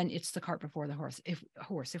 then it's the cart before the horse.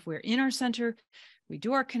 If we're in our center, we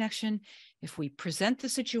do our connection. If we present the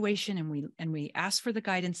situation and we ask for the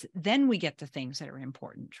guidance, then we get the things that are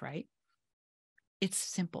important, right? It's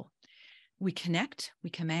simple. We connect, we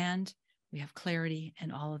command, we have clarity,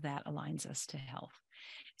 and all of that aligns us to health.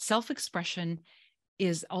 Self-expression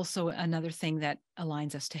is also another thing that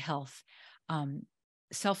aligns us to health.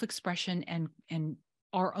 Self-expression and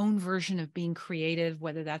our own version of being creative,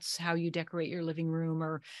 whether that's how you decorate your living room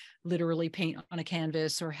or literally paint on a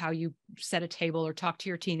canvas, or how you set a table or talk to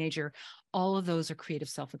your teenager, all of those are creative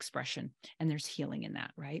self-expression, and there's healing in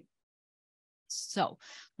that, right? So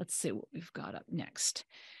let's see what we've got up next.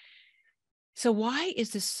 So why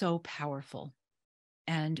is this so powerful?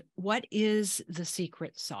 And what is the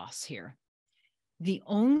secret sauce here? The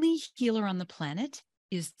only healer on the planet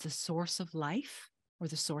is the source of life, or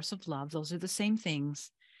the source of love. Those are the same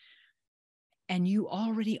things. And you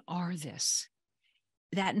already are this.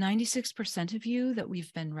 that 96% of you that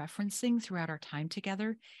we've been referencing throughout our time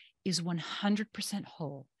together is 100%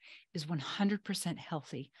 whole, is 100%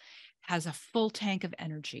 healthy, has a full tank of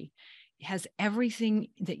energy, has everything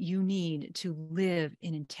that you need to live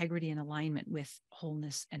in integrity and alignment with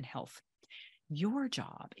wholeness and health. Your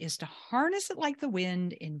job is to harness it like the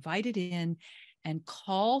wind, invite it in, and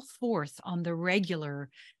call forth on the regular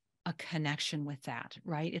a connection with that,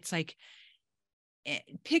 right? It's like,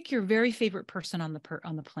 pick your very favorite person on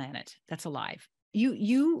the planet that's alive.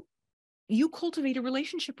 You cultivate a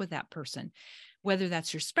relationship with that person, whether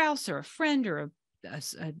that's your spouse or a friend or a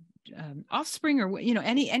offspring or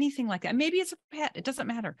anything like that. Maybe it's a pet. It doesn't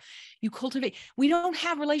matter. You cultivate. We don't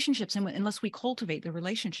have relationships unless we cultivate the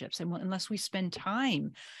relationships, and unless we spend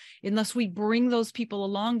time, unless we bring those people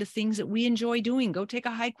along to things that we enjoy doing. Go take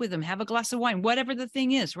a hike with them, have a glass of wine, whatever the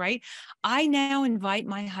thing is, right? I now invite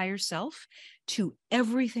my higher self to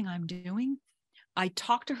everything I'm doing. I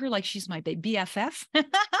talk to her like she's my BFF,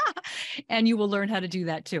 and you will learn how to do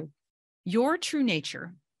that too. Your true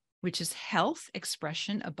nature, which is health,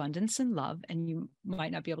 expression, abundance, and love. And you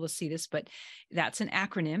might not be able to see this, but that's an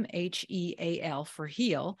acronym, HEAL, for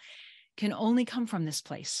heal, can only come from this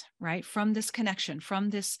place, right? From this connection,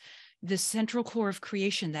 from this central core of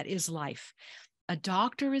creation that is life. A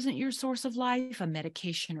doctor isn't your source of life. A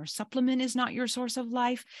medication or supplement is not your source of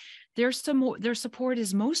life. Their support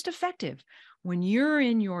is most effective when you're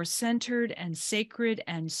in your centered and sacred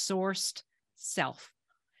and sourced self.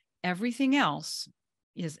 Everything else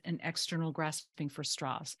is an external grasping for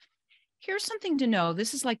straws. Here's something to know.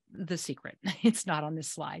 This is like the secret. It's not on this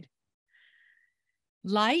slide.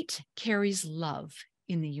 Light carries love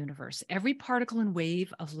in the universe. Every particle and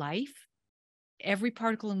wave of life, every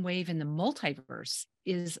particle and wave in the multiverse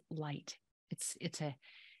is light.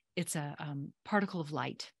 It's a particle of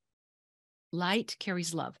light. Light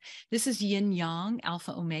carries love. This is yin yang,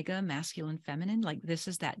 alpha omega, masculine feminine. Like, this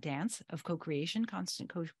is that dance of co-creation,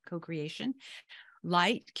 constant co-creation.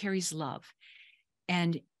 Light carries love,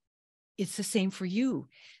 and it's the same for you.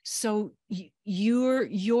 So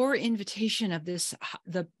your invitation of this,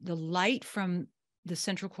 the light from the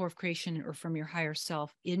central core of creation or from your higher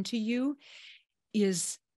self into you,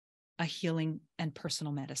 is a healing and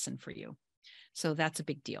personal medicine for you. So that's a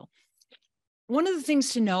big deal. One of the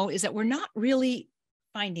things to know is that we're not really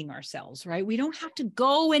finding ourselves, right? We don't have to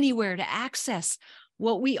go anywhere to access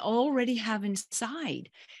what we already have inside.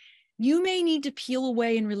 You may need to peel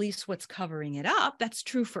away and release what's covering it up. That's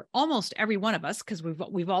true for almost every one of us, because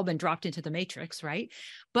we've all been dropped into the matrix, right?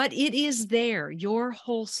 But it is there. Your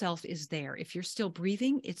whole self is there. If you're still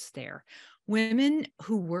breathing, it's there. Women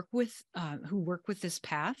who work with this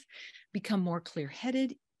path become more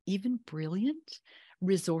clear-headed, even brilliant,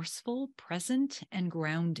 resourceful, present, and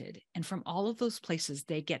grounded. And from all of those places,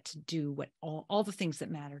 they get to do what all the things that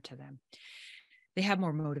matter to them. They have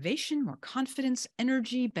more motivation, more confidence,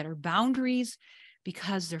 energy, better boundaries,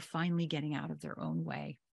 because they're finally getting out of their own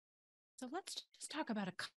way. So let's just talk about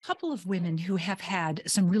a couple of women who have had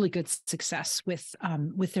some really good success with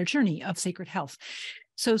their journey of sacred health.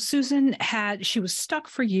 So Susan she was stuck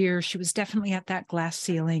for years. She was definitely at that glass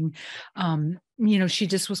ceiling. She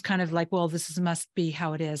just was kind of like, well, must be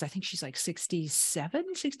how it is. I think she's like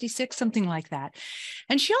 67, 66, something like that.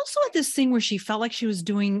 And she also had this thing where she felt like she was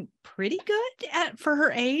doing pretty good for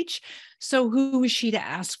her age. So who was she to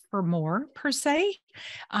ask for more, per se?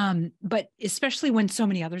 But especially when so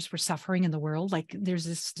many others were suffering in the world, like there's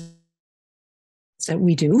this that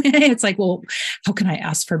we do. It's like, well, how can I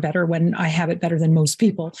ask for better when I have it better than most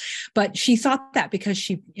people? But she thought that because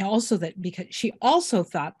she also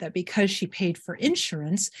thought that because she paid for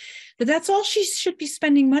insurance, that's all she should be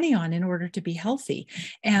spending money on in order to be healthy.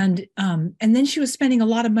 And then she was spending a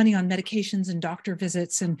lot of money on medications and doctor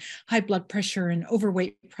visits and high blood pressure and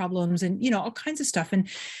overweight problems and, all kinds of stuff. And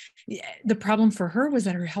the problem for her was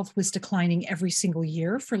that her health was declining every single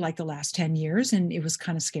year for like the last 10 years. And it was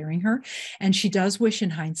kind of scaring her. And she does wish in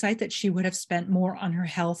hindsight that she would have spent more on her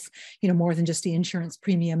health, more than just the insurance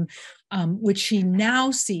premium, which she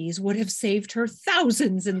now sees would have saved her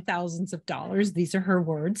thousands and thousands of dollars. These are her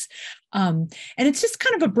words. And it's just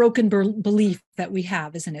kind of a broken belief that we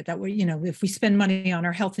have, isn't it? That we, if we spend money on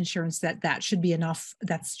our health insurance, that should be enough.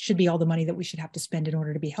 That should be all the money that we should have to spend in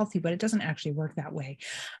order to be healthy, but it doesn't actually work that way.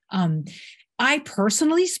 I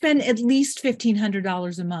personally spend at least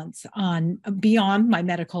 $1,500 a month on beyond my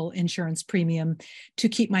medical insurance premium to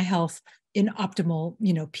keep my health in optimal,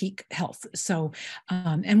 peak health. So,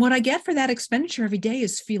 and what I get for that expenditure every day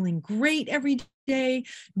is feeling great every day,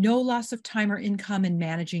 no loss of time or income in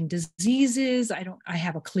managing diseases. I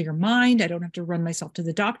have a clear mind. I don't have to run myself to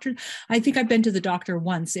the doctor. I think I've been to the doctor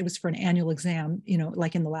once. It was for an annual exam,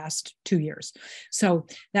 like in the last 2 years. So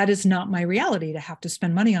that is not my reality, to have to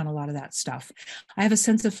spend money on a lot of that stuff. I have a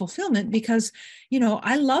sense of fulfillment because,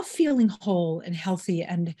 I love feeling whole and healthy,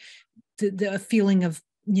 and the feeling of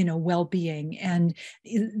well-being. And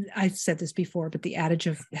I've said this before, but the adage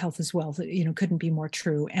of health is wealth, couldn't be more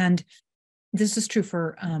true. And this is true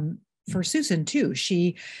for Susan too.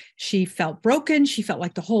 She felt broken. She felt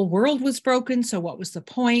like the whole world was broken. So what was the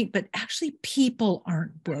point? But actually, people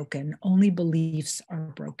aren't broken. Only beliefs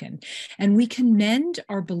are broken. And we can mend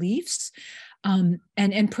our beliefs. And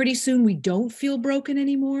pretty soon we don't feel broken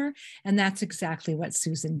anymore. And that's exactly what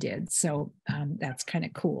Susan did. So that's kind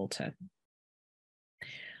of cool to.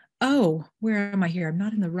 Oh, where am I here? I'm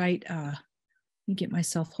not in the right. Let me get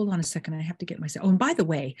myself, hold on a second. I have to get myself. Oh, and by the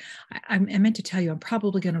way, I meant to tell you, I'm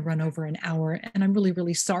probably going to run over an hour, and I'm really,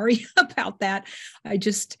 really sorry about that. I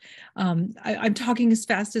just, I'm talking as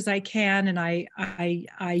fast as I can. And I'm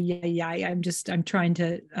trying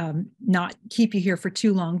to not keep you here for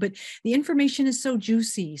too long, but the information is so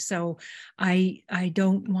juicy. So I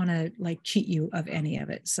don't want to cheat you of any of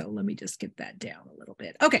it. So let me just get that down a little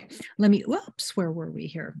bit. Okay. Whoops, where were we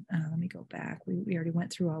here? Let me go back. We already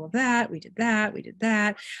went through all of that. We did that. We did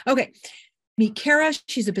that. Okay. Meet Kara.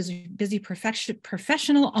 She's a busy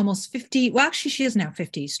professional, almost 50. Well, actually, she is now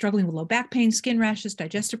 50, struggling with low back pain, skin rashes,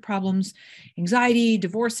 digestive problems, anxiety,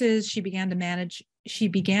 divorces. She began to manage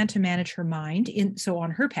her mind. So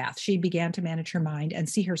on her path, she began to manage her mind and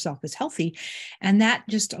see herself as healthy. And that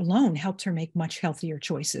just alone helped her make much healthier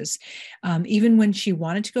choices. Even when she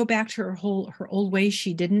wanted to go back to her old ways,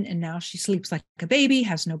 she didn't. And now she sleeps like a baby,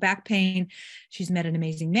 has no back pain. She's met an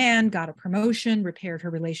amazing man, got a promotion, repaired her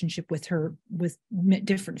relationship with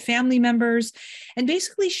different family members. And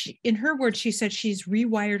basically, in her words, she said she's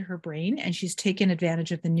rewired her brain, and she's taken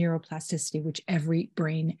advantage of the neuroplasticity, which every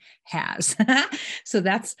brain has. So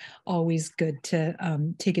that's always good to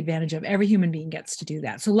take advantage of. Every human being gets to do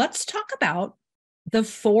that. So let's talk about the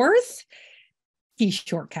fourth key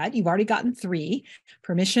shortcut. You've already gotten 3: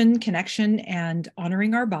 permission, connection, and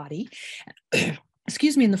honoring our body.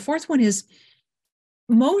 Excuse me. And the fourth one is,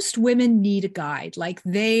 most women need a guide.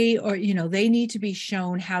 They need to be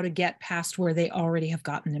shown how to get past where they already have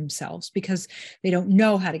gotten themselves, because they don't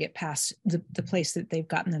know how to get past the place that they've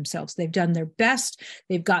gotten themselves. They've done their best.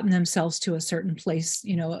 They've gotten themselves to a certain place,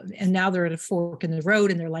 and now they're at a fork in the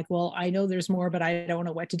road, and they're like, well, I know there's more, but I don't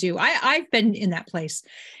know what to do. I've been in that place,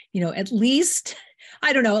 at least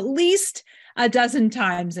a dozen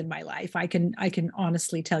times in my life. I can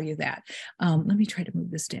honestly tell you that. Let me try to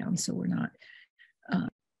move this down so we're not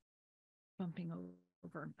bumping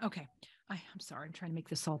over. Okay. I'm sorry. I'm trying to make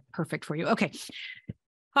this all perfect for you. Okay.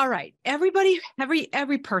 All right. Everybody,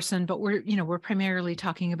 every person, but we're primarily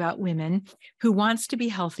talking about women, who wants to be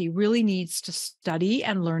healthy really needs to study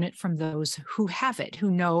and learn it from those who have it, who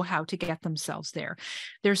know how to get themselves there.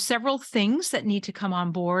 There's several things that need to come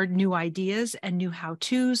on board: new ideas and new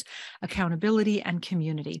how-tos, accountability, and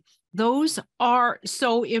community. Those are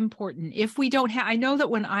so important. If we don't have, I know that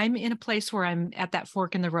when I'm in a place where I'm at that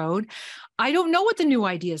fork in the road, I don't know what the new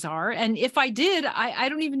ideas are. And if I did, I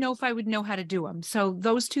don't even know if I would know how to do them. So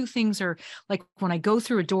those two things are like, when I go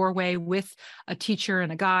through a doorway with a teacher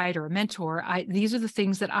and a guide or a mentor, these are the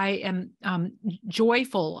things that I am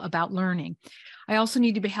joyful about learning. I also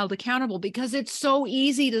need to be held accountable, because it's so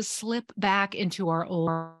easy to slip back into our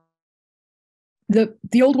old.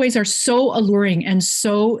 The old ways are so alluring and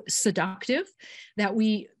so seductive that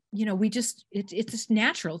it's just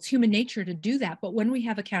natural. It's human nature to do that. But when we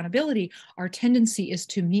have accountability, our tendency is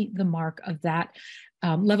to meet the mark of that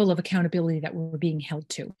level of accountability that we're being held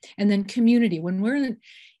to. And then community, when we're in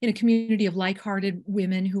a community of like-hearted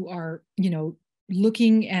women who are,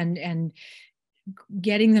 looking and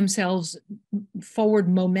getting themselves forward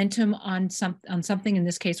momentum on something. In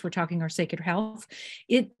this case, we're talking our sacred health.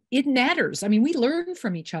 It matters. I mean, we learn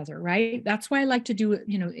from each other, right? That's why I like to do,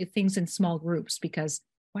 things in small groups, because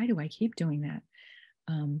why do I keep doing that?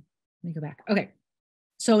 Let me go back. Okay.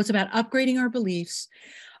 So it's about upgrading our beliefs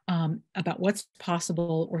about what's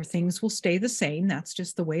possible, or things will stay the same. That's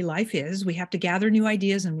just the way life is. We have to gather new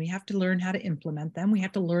ideas, and we have to learn how to implement them. We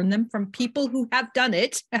have to learn them from people who have done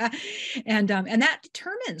it. And that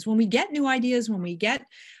determines, when we get new ideas, when we get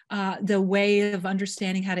the way of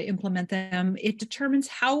understanding how to implement them, it determines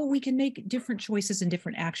how we can make different choices and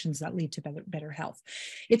different actions that lead to better health.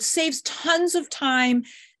 It saves tons of time,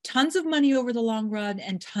 tons of money over the long run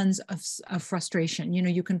and tons of frustration.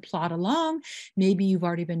 You can plod along. Maybe you've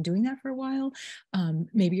already been doing that for a while.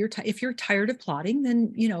 Maybe if you're tired of plodding,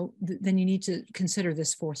 then, then you need to consider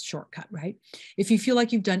this fourth shortcut, right? If you feel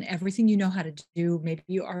like you've done everything you know how to do, maybe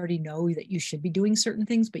you already know that you should be doing certain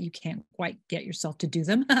things, but you can't quite get yourself to do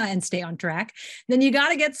them and stay on track, then you got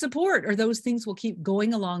to get support, or those things will keep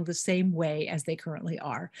going along the same way as they currently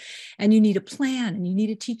are. And you need a plan, and you need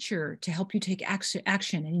a teacher to help you take action,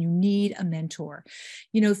 and you need a mentor.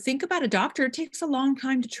 Think about a doctor. It takes a long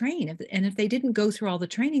time to train. And if they didn't go through all the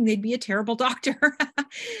training, they'd be a terrible doctor.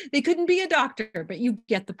 They couldn't be a doctor, but you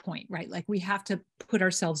get the point, right? Like, we have to put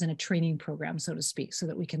ourselves in a training program, so to speak, so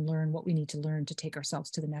that we can learn what we need to learn to take ourselves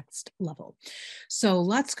to the next level. So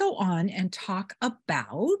let's go on and talk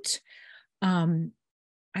about,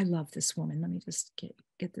 I love this woman. Let me just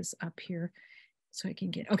get this up here so I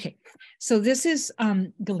can okay. So this is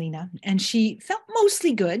Galena, and she felt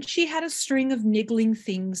mostly good. She had a string of niggling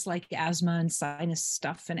things like asthma and sinus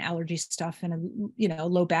stuff and allergy stuff and a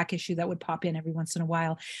low back issue that would pop in every once in a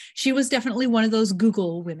while. She was definitely one of those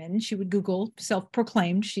Google women. She would Google,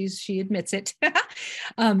 self-proclaimed. She admits it.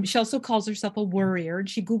 She also calls herself a worrier, and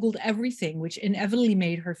she Googled everything, which inevitably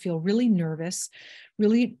made her feel really nervous,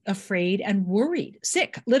 really afraid, and worried,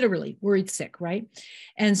 sick, literally worried sick, right?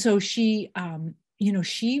 And so she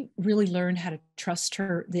really learned how to trust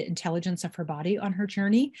the intelligence of her body on her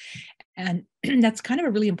journey. And that's kind of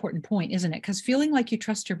a really important point, isn't it? Because feeling like you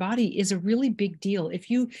trust your body is a really big deal.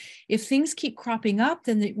 If things keep cropping up,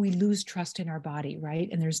 then we lose trust in our body, right?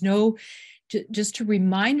 And there's just to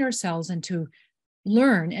remind ourselves and to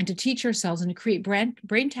learn and to teach ourselves and to create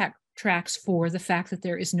brain tracks for the fact that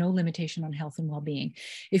there is no limitation on health and well-being.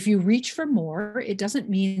 If you reach for more, it doesn't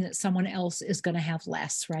mean that someone else is going to have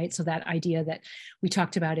less, right? So that idea that we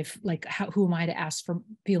talked about, who am I to ask for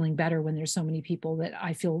feeling better when there's so many people that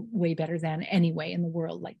I feel way better than anyway in the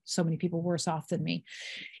world, like so many people worse off than me.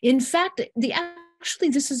 In fact, actually,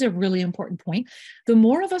 this is a really important point. The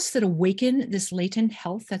more of us that awaken this latent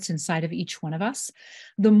health that's inside of each one of us,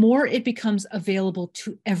 the more it becomes available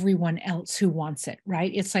to everyone else who wants it,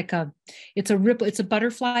 right? It's like it's a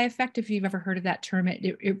butterfly effect. If you've ever heard of that term,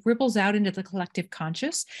 it ripples out into the collective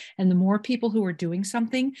conscious. And the more people who are doing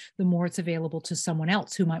something, the more it's available to someone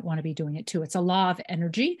else who might want to be doing it too. It's a law of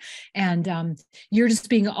energy. And you're just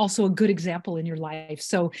being also a good example in your life.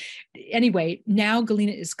 So anyway, now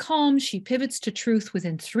Galena is calm. She pivots to truth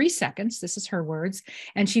within 3 seconds. This is her words.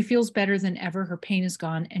 And she feels better than ever. Her pain is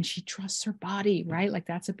gone, and she trusts her body, right? Like,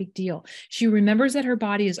 that's a big deal. She remembers that her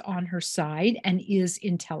body is on her side and is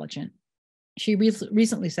intelligent. She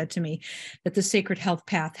recently said to me that the Sacred Health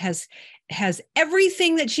Path has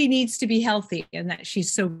everything that she needs to be healthy, and that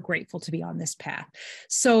she's so grateful to be on this path.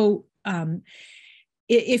 So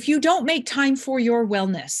if you don't make time for your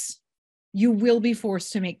wellness, you will be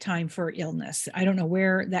forced to make time for illness. I don't know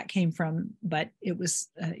where that came from, but it was,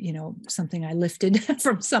 something I lifted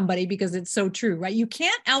from somebody, because it's so true, right? You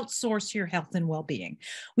can't outsource your health and well-being.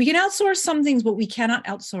 We can outsource some things, but we cannot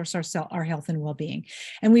outsource our health and well-being.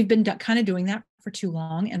 And we've been kind of doing that for too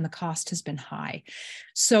long, and the cost has been high.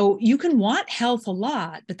 So you can want health a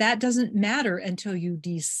lot, but that doesn't matter until you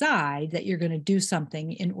decide that you're going to do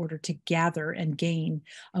something in order to gather and gain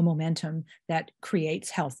a momentum that creates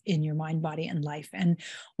health in your mind, body, and life. And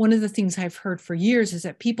one of the things I've heard for years is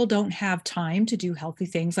that people don't have time to do healthy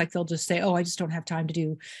things. Like, they'll just say, oh, I just don't have time to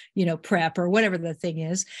do, prep or whatever the thing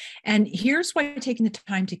is. And here's why taking the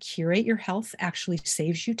time to curate your health actually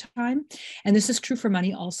saves you time. And this is true for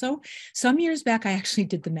money also. Some years back, I actually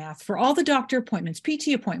did the math for all the doctor appointments,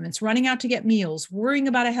 PT appointments, running out to get meals, worrying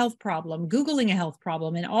about a health problem, Googling a health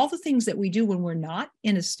problem, and all the things that we do when we're not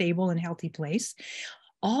in a stable and healthy place.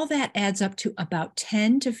 All that adds up to about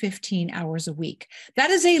 10 to 15 hours a week. That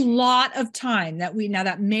is a lot of time that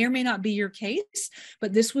may or may not be your case,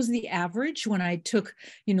 but this was the average when I took,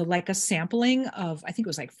 like a sampling of, I think it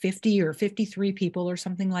was like 50 or 53 people or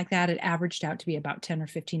something like that. It averaged out to be about 10 or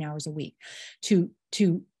 15 hours a week to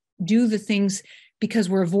do the things, because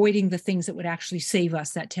we're avoiding the things that would actually save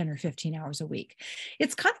us that 10 or 15 hours a week.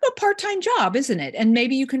 It's kind of a part-time job, isn't it? And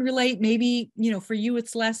maybe you can relate, maybe, for you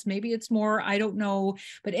it's less, maybe it's more, I don't know,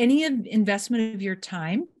 but any investment of your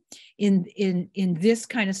time in this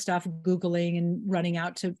kind of stuff, Googling and running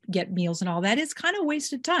out to get meals and all that is kind of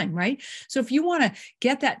wasted time, right? So if you want to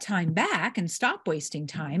get that time back and stop wasting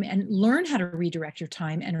time and learn how to redirect your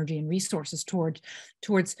time, energy, and resources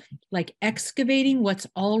towards like excavating what's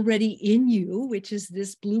already in you, which is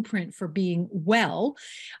this blueprint for being well,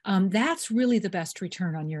 that's really the best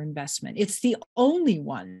return on your investment. It's the only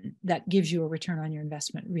one that gives you a return on your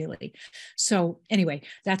investment, really. So anyway,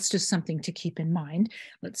 that's just something to keep in mind.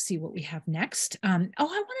 Let's see what we have next. I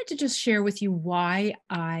wanted to just share with you why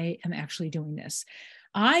I am actually doing this.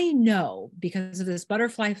 I know, because of this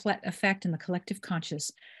butterfly effect and the collective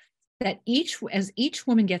conscious, that as each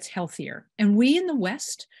woman gets healthier, and we in the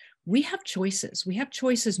West, we have choices. We have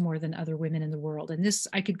choices more than other women in the world. And this,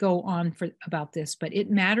 I could go on about this, but it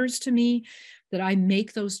matters to me that I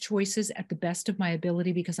make those choices at the best of my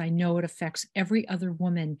ability, because I know it affects every other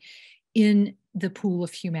woman in the pool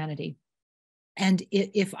of humanity. And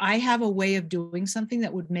if I have a way of doing something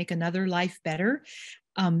that would make another life better,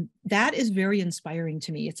 that is very inspiring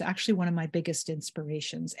to me. It's actually one of my biggest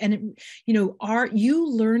inspirations. And, are you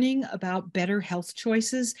learning about better health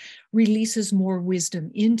choices releases more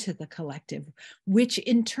wisdom into the collective, which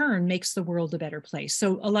in turn makes the world a better place.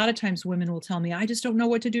 So a lot of times women will tell me, I just don't know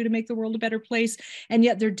what to do to make the world a better place. And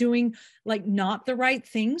yet they're doing like not the right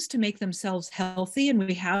things to make themselves healthy. And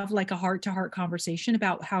we have like a heart-to-heart conversation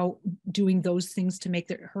about how doing those things to make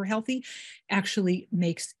her healthy actually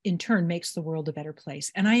in turn makes the world a better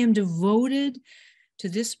place. And I am devoted to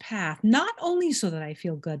this path, not only so that I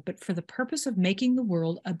feel good, but for the purpose of making the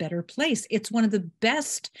world a better place. It's one of the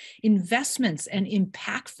best investments and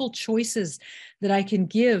impactful choices that I can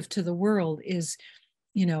give to the world is,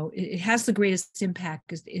 it has the greatest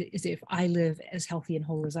impact is if I live as healthy and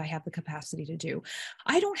whole as I have the capacity to do.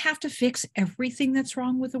 I don't have to fix everything that's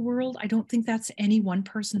wrong with the world. I don't think that's any one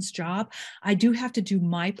person's job. I do have to do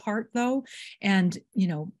my part though. And,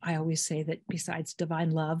 I always say that besides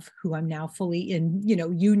divine love, who I'm now fully in,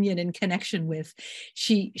 union and connection with,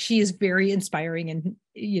 she is very inspiring and,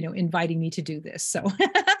 inviting me to do this. So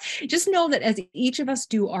just know that as each of us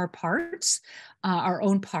do our parts, our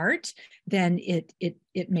own part, then it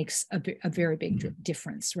makes a very big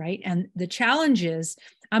difference, right? And the challenge is,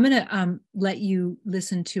 I'm going to let you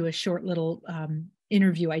listen to a short little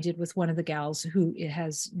interview I did with one of the gals who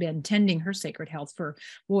has been tending her sacred health for,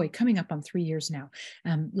 coming up on 3 years now.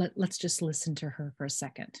 Let's just listen to her for a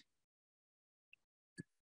second.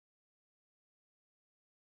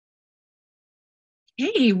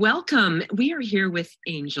 Hey, welcome. We are here with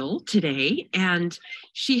Angel today, and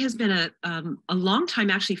she has been a long time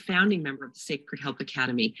actually founding member of the Sacred Health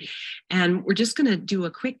Academy. And we're just going to do a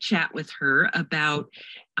quick chat with her about,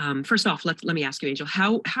 first off, let me ask you, Angel,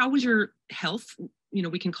 how was your health?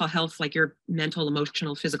 We can call health like your mental,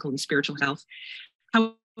 emotional, physical, and spiritual health.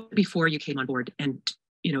 How before you came on board and,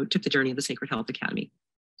 took the journey of the Sacred Health Academy?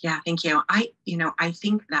 Yeah, thank you. I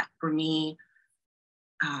think that for me,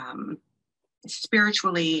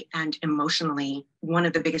 spiritually and emotionally, one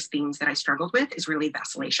of the biggest things that I struggled with is really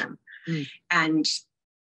vacillation and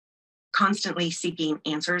constantly seeking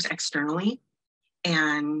answers externally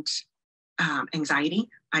and anxiety.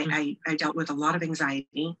 I dealt with a lot of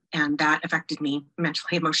anxiety, and that affected me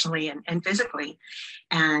mentally, emotionally, and physically.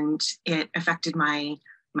 And it affected my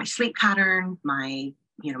sleep pattern, my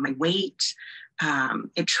weight.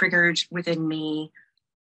 It triggered within me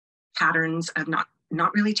patterns of not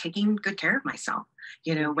really taking good care of myself,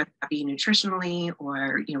 whether that be nutritionally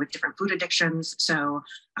or, with different food addictions. So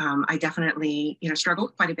I definitely,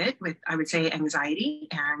 struggled quite a bit with, I would say, anxiety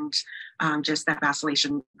and just that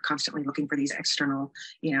vacillation, constantly looking for these external,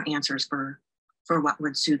 answers for what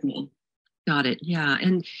would soothe me. Got it. Yeah.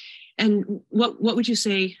 And what would you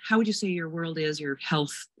say, how would you say your world is, your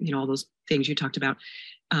health, all those things you talked about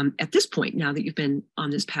at this point, now that you've been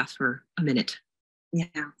on this path for a minute?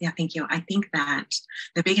 Yeah, thank you. I think that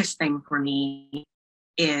the biggest thing for me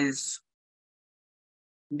is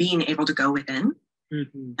being able to go within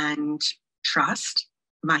and trust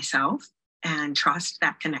myself and trust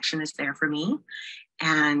that connection is there for me.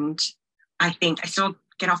 And I think I still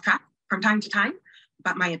get off track from time to time,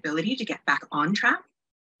 but my ability to get back on track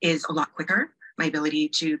is a lot quicker. My ability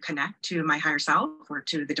to connect to my higher self or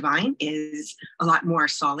to the divine is a lot more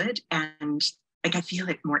solid, and I feel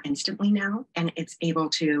it more instantly now, and it's able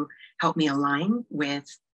to help me align with,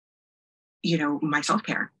 my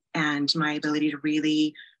self-care and my ability to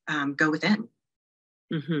really go within.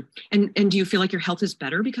 Mm-hmm. And do you feel like your health is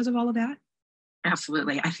better because of all of that?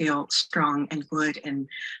 Absolutely. I feel strong and good, and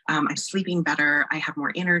I'm sleeping better. I have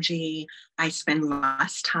more energy. I spend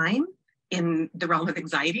less time in the realm of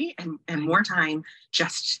anxiety and more time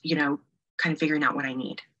just, kind of figuring out what I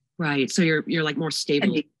need. Right. So you're like more stable.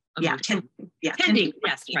 Tending. Tending.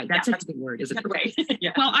 Yes, right. That's a good word, isn't it? Right.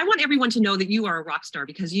 Yeah. Well, I want everyone to know that you are a rock star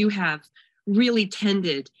because you have really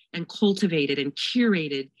tended and cultivated and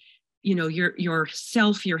curated,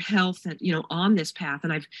 yourself, your health, and on this path.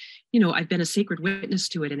 And I've been a sacred witness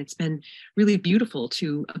to it, and it's been really beautiful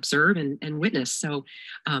to observe and witness. So,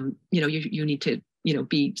 you need to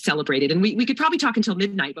be celebrated. And we could probably talk until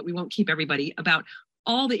midnight, but we won't keep everybody about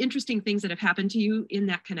all the interesting things that have happened to you in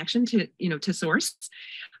that connection to source,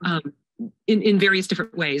 in various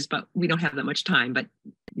different ways, but we don't have that much time. But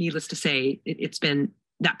needless to say,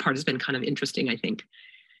 that part has been kind of interesting, I think.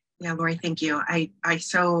 Yeah, Lori, thank you. I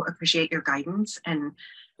so appreciate your guidance. And,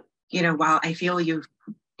 while I feel you've,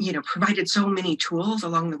 provided so many tools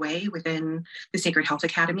along the way within the Sacred Health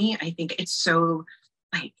Academy, I think it's so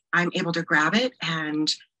I'm able to grab it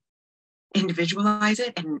and individualize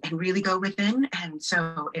it and really go within. And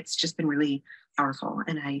so it's just been really powerful.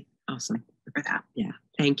 And awesome for that. Yeah.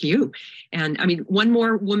 Thank you. And I mean, one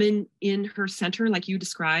more woman in her center, like you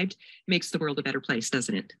described, makes the world a better place,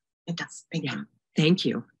 doesn't it? It does. Thank you. Thank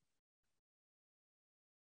you.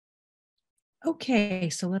 Okay,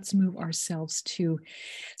 so let's move ourselves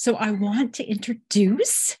so I want to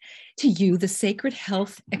introduce to you the Sacred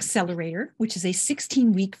Health Accelerator, which is a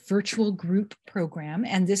 16-week virtual group program.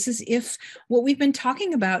 And this is if what we've been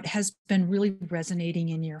talking about has been really resonating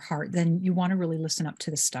in your heart, then you want to really listen up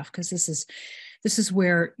to this stuff, because this is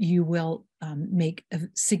where you will make a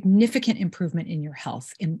significant improvement in your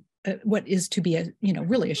health in what is to be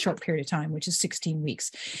really a short period of time, which is 16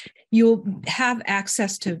 weeks. You'll have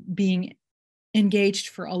access to being engaged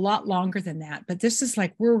for a lot longer than that. But this is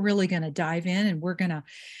like, we're really going to dive in and we're going to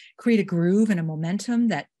create a groove and a momentum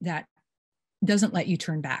that doesn't let you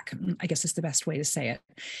turn back, I guess is the best way to say it.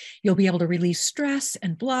 You'll be able to release stress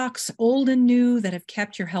and blocks, old and new, that have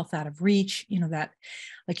kept your health out of reach, that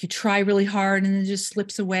like you try really hard and it just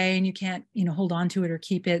slips away and you can't, hold on to it or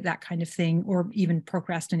keep it, that kind of thing, or even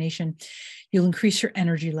procrastination. You'll increase your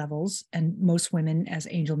energy levels. And most women, as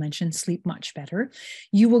Angel mentioned, sleep much better.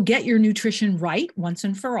 You will get your nutrition right once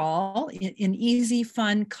and for all in easy,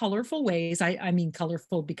 fun, colorful ways. I mean,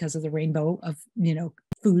 colorful because of the rainbow of,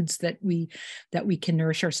 foods that we can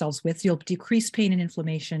nourish ourselves with. You'll decrease pain and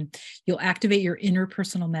inflammation. You'll activate your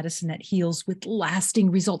interpersonal medicine that heals with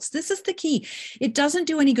lasting results. This is the key. It doesn't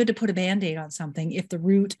do any good to put a Band-Aid on something if the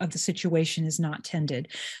root of the situation is not tended.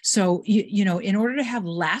 So, in order to have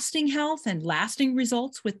lasting health and lasting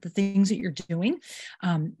results with the things that you're doing,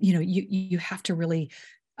 you have to really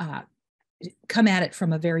come at it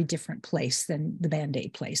from a very different place than the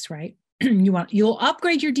Band-Aid place, right? You'll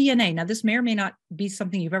upgrade your DNA. Now, this may or may not be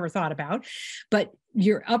something you've ever thought about, but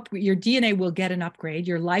your DNA will get an upgrade.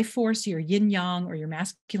 Your life force, your yin yang, or your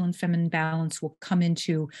masculine feminine balance will come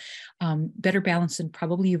into better balance than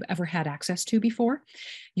probably you've ever had access to before.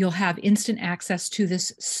 You'll have instant access to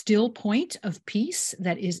this still point of peace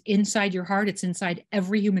that is inside your heart. It's inside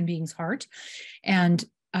every human being's heart, and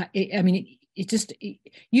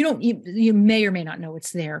you may or may not know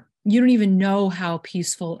it's there. You don't even know how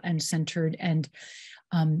peaceful and centered and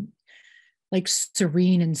like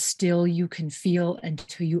serene and still you can feel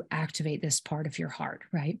until you activate this part of your heart,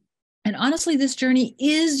 right? And honestly, this journey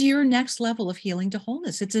is your next level of healing to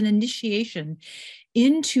wholeness. It's an initiation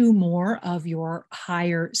into more of your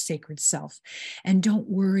higher sacred self. And don't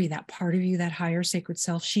worry, that part of you, that higher sacred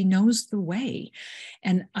self, she knows the way.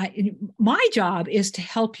 And my job is to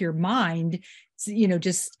help your mind,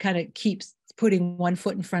 just kind of keep putting one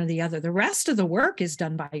foot in front of the other. The rest of the work is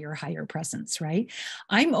done by your higher presence, right?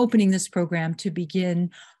 I'm opening this program to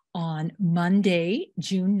begin on Monday,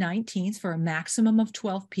 June 19th for a maximum of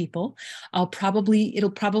 12 people. It'll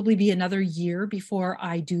probably be another year before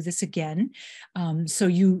I do this again. So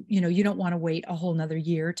you don't want to wait a whole nother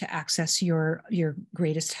year to access your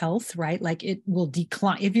greatest health, right? Like it will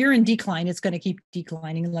decline. If you're in decline, it's going to keep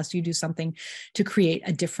declining unless you do something to create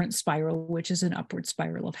a different spiral, which is an upward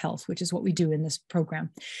spiral of health, which is what we do in this program.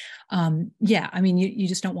 You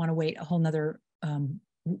just don't want to wait a whole nother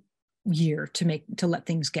year to let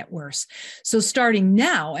things get worse. So starting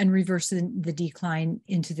now and reversing the decline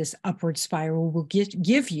into this upward spiral will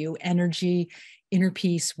give you energy, inner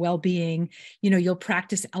peace, well-being. You'll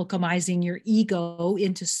practice alchemizing your ego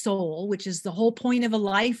into soul, which is the whole point of a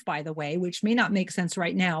life, by the way, which may not make sense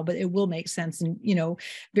right now, but it will make sense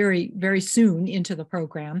very, very soon into the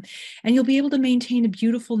program. And you'll be able to maintain a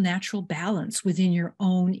beautiful natural balance within your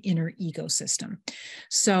own inner ecosystem.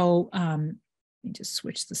 So, let me just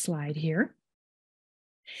switch the slide here.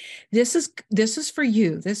 This is for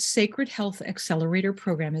you. This Sacred Health Accelerator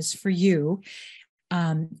program is for you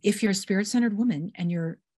if you're a spirit-centered woman and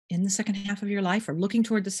you're in the second half of your life or looking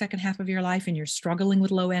toward the second half of your life and you're struggling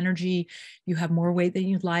with low energy, you have more weight than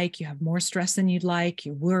you'd like, you have more stress than you'd like,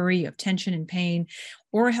 you worry, you have tension and pain,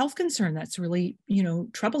 or a health concern that's really,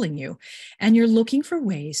 troubling you, and you're looking for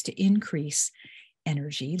ways to increase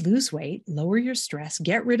energy, lose weight, lower your stress,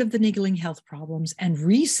 get rid of the niggling health problems, and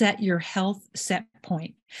reset your health set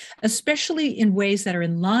point, especially in ways that are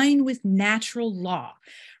in line with natural law,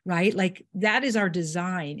 right? Like that is our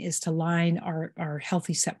design, is to line our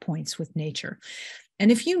healthy set points with nature.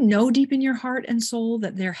 And if you know deep in your heart and soul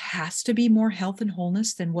that there has to be more health and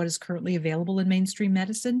wholeness than what is currently available in mainstream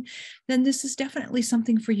medicine, then this is definitely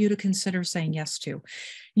something for you to consider saying yes to.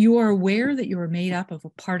 You are aware that you are made up of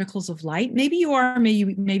particles of light. Maybe you are,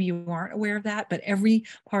 maybe you aren't aware of that, but every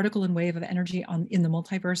particle and wave of energy in the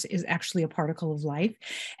multiverse is actually a particle of life.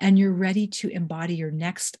 And you're ready to embody your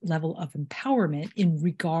next level of empowerment in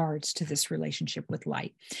regards to this relationship with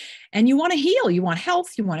light. And you want to heal, you want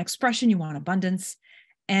health, you want expression, you want abundance,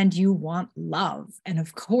 and you want love. And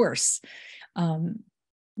of course,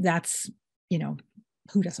 that's,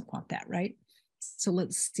 who doesn't want that, right? So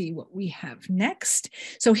let's see what we have next.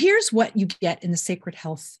 So here's what you get in the Sacred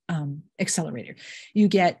Health Accelerator. You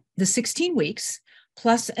get the 16 weeks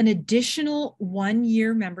plus an additional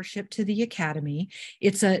 1-year membership to the Academy.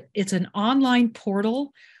 It's an online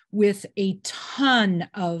portal with a ton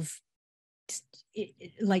of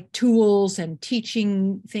like tools and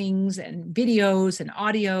teaching things and videos and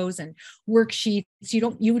audios and worksheets. You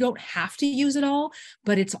don't have to use it all,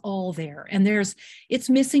 but it's all there. And it's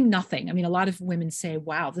missing nothing. I mean, a lot of women say,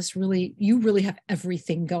 wow, you really have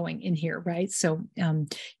everything going in here, right? So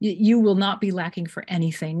you will not be lacking for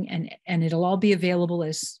anything, and it'll all be available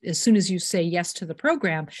as soon as you say yes to the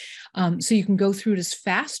program. So you can go through it as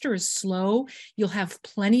fast or as slow. You'll have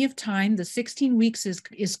plenty of time. The 16 weeks is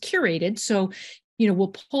curated. So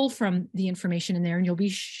we'll pull from the information in there, and you'll be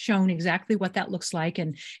shown exactly what that looks like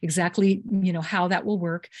and exactly, how that will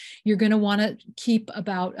work. You're going to want to keep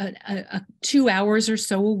about 2 hours or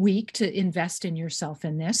so a week to invest in yourself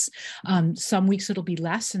in this. Some weeks it'll be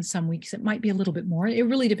less, and some weeks it might be a little bit more. It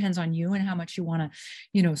really depends on you and how much you want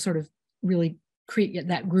to, sort of really create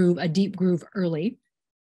that groove, a deep groove early.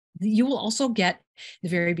 You will also get the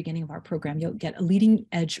very beginning of our program, you'll get a leading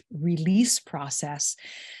edge release process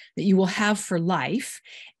that you will have for life.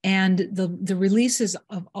 And the releases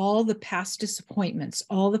of all the past disappointments,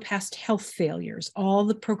 all the past health failures, all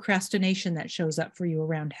the procrastination that shows up for you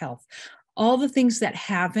around health, all the things that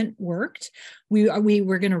haven't worked, we're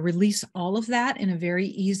going to release all of that in a very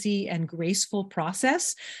easy and graceful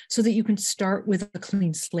process so that you can start with a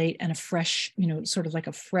clean slate and a fresh, sort of like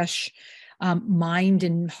a fresh mind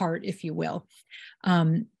and heart, if you will.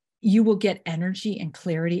 You will get energy and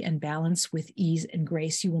clarity and balance with ease and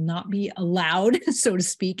grace. You will not be allowed, so to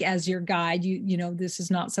speak, as your guide. This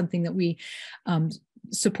is not something that we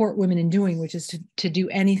support women in doing, which is to do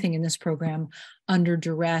anything in this program under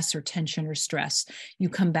duress or tension or stress. You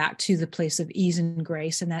come back to the place of ease and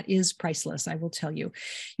grace, and that is priceless, I will tell you.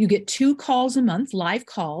 You get 2 calls a month, live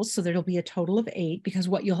calls, so there'll be a total of 8, because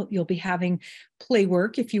what you'll be having play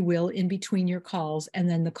work, if you will, in between your calls, and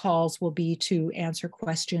then the calls will be to answer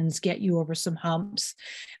questions, get you over some humps,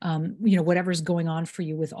 whatever's going on for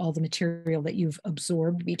you with all the material that you've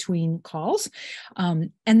absorbed between calls.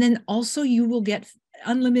 And then also you will get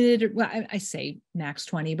unlimited, well, I say max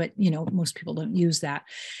 20, but most people don't use that.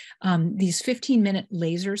 These 15-minute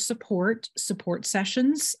laser support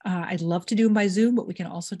sessions. I'd love to do them by Zoom, but we can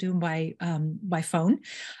also do them by phone.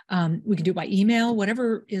 We can do it by email,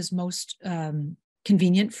 whatever is most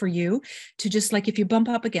convenient for you, to just, like, if you bump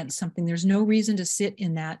up against something, there's no reason to sit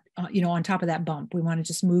in that, on top of that bump. We want to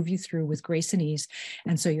just move you through with grace and ease.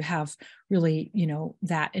 And so you have really,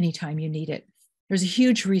 that anytime you need it. There's a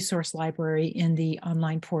huge resource library in the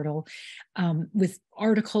online portal with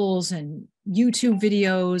articles and YouTube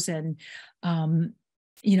videos and,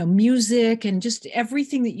 music and just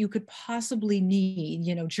everything that you could possibly need,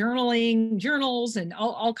 journals and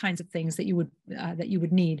all kinds of things that you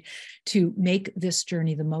would need to make this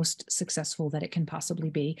journey the most successful that it can possibly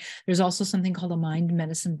be. There's also something called a Mind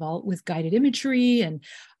Medicine Vault with guided imagery and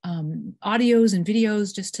audios and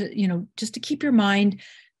videos, just to keep your mind,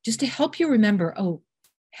 just to help you remember, oh,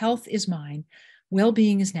 health is mine,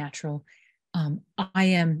 well-being is natural. I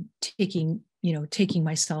am taking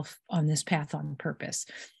myself on this path on purpose.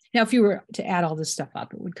 Now, if you were to add all this stuff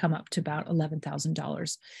up, it would come up to about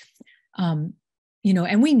 $11,000. And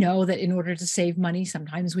we know that in order to save money,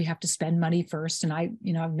 sometimes we have to spend money first. And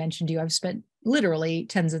I've mentioned to you, I've spent literally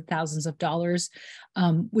tens of thousands of dollars,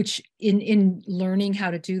 which in learning how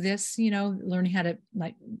to do this, learning how to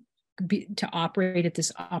to operate at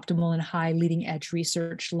this optimal and high leading edge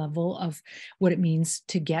research level of what it means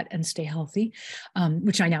to get and stay healthy,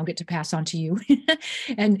 which I now get to pass on to you.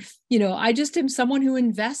 And, I just am someone who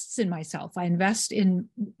invests in myself. I invest in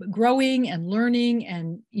growing and learning.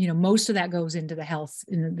 And, most of that goes into the health,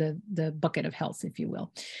 in the bucket of health, if you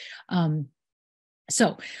will.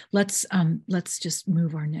 So let's just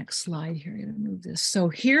move our next slide here. I'm going to move this. So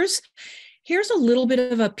here's a little bit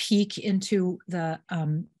of a peek into the,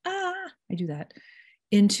 I do that,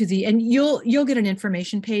 into the, and you'll get an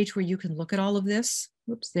information page where you can look at all of this.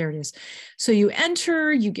 Whoops, there it is. So you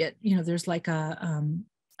enter, you get, there's like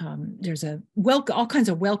there's all kinds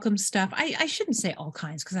of welcome stuff. I shouldn't say all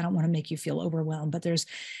kinds because I don't want to make you feel overwhelmed, but there's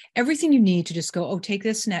everything you need to just go, oh, take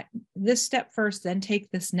this step first, then take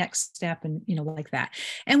this next step, and like that.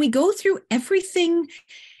 And we go through everything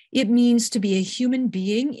it means to be a human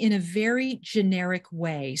being in a very generic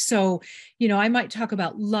way. So, I might talk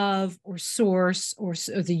about love or source or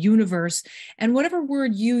the universe, and whatever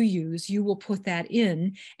word you use, you will put that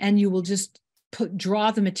in, and you will just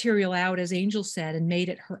draw the material out, as Angel said, and made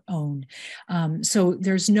it her own. So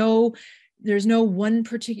there's no one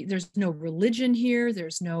particular, there's no religion here.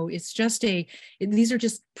 It's just these are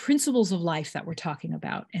just principles of life that we're talking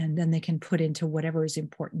about. And then they can put into whatever is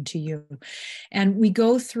important to you. And we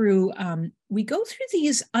go through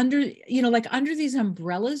these under these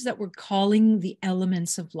umbrellas that we're calling the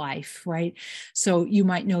elements of life, right? So you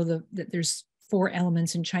might know that there's 4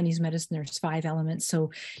 elements. In Chinese medicine, there's 5 elements. So,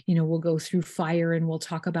 we'll go through fire, and we'll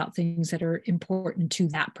talk about things that are important to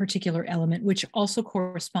that particular element, which also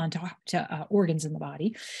correspond to organs in the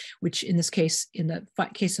body, which in this case, in the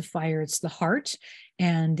case of fire, it's the heart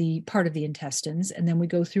and the part of the intestines. And then we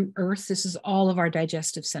go through earth. This is all of our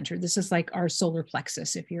digestive center. This is like our solar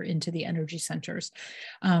plexus, if you're into the energy centers.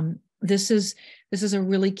 This is a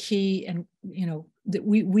really key, and that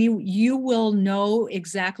you will know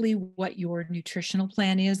exactly what your nutritional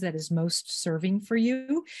plan is that is most serving for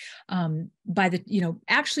you by the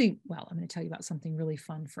actually, well, I'm going to tell you about something really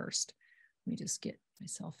fun first. Let me just get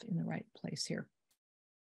myself in the right place here.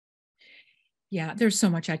 Yeah, there's so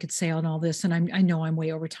much I could say on all this, and I know I'm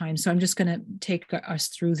way over time, so I'm just going to take us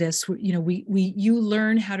through this. You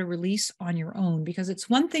learn how to release on your own, because it's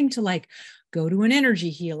one thing to like go to an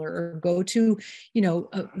energy healer or go to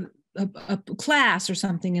a class or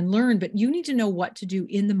something and learn, but you need to know what to do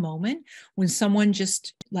in the moment when someone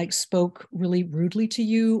just like spoke really rudely to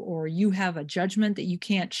you, or you have a judgment that you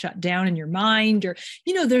can't shut down in your mind, or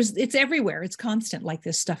it's everywhere. It's constant. Like,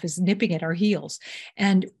 this stuff is nipping at our heels,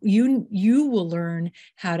 and you will learn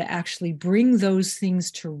how to actually bring those things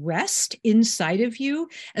to rest inside of you,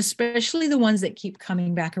 especially the ones that keep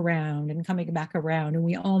coming back around and coming back around. And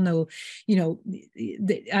we all know,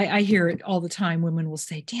 I hear it all the time. Women will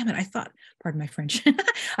say, damn it, I thought, pardon my French,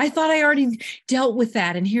 I thought I already dealt with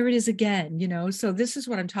that, and here it is again, So this is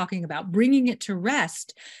what I'm talking about. Bringing it to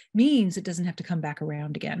rest means it doesn't have to come back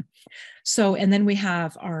around again. So, and then we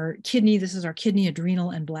have our kidney. This is our kidney,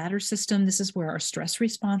 adrenal, and bladder system. This is where our stress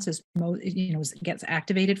response gets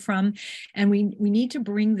activated from. And we need to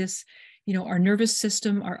bring this, our nervous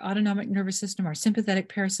system, our autonomic nervous system, our sympathetic,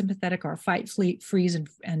 parasympathetic, our fight, flight, freeze,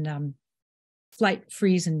 and flight,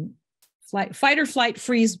 freeze, and fight or flight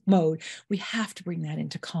freeze mode. We have to bring that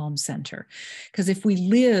into calm center, because if we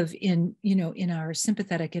live in our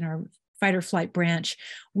sympathetic, in our fight or flight branch,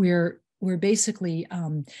 we're basically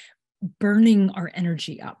burning our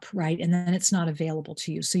energy up, right? And then it's not available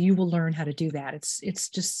to you. So you will learn how to do that. It's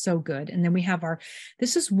just so good. And then we have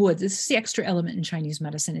this is wood. This is the extra element in Chinese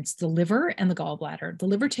medicine. It's the liver and the gallbladder. The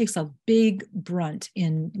liver takes a big brunt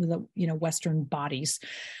in the Western bodies.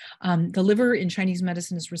 The liver in Chinese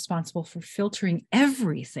medicine is responsible for filtering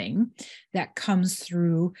everything that comes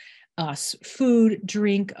through us: food,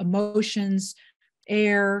 drink, emotions,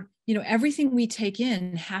 air. Everything we take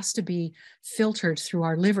in has to be filtered through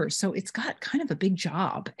our liver. So it's got kind of a big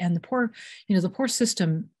job. And the poor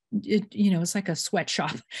system, it's like a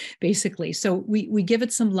sweatshop, basically. So we give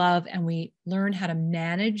it some love, and we learn how to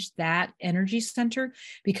manage that energy center,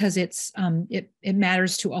 because it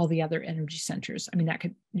matters to all the other energy centers. I mean, that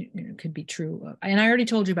could be true. And I already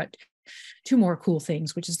told you about 2 more cool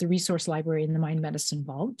things, which is the resource library and the mind medicine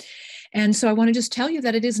vault. And so I want to just tell you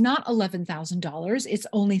that it is not $11,000. It's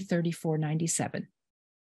only $34.97.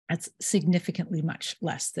 That's significantly much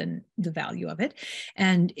less than the value of it.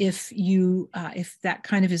 And if that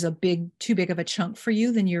kind of is too big of a chunk for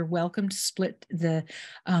you, then you're welcome to split the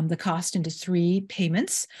cost into 3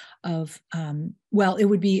 payments of, it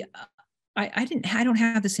would be I don't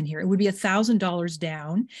have this in here. It would be $1,000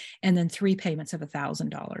 down and then 3 payments of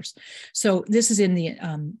 $1,000. So this is in the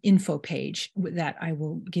info page that I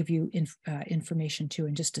will give you information to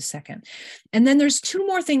in just a second. And then there's 2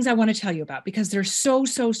 more things I want to tell you about because they're so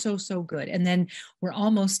good. And then we're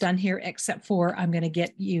almost done here, except for I'm going to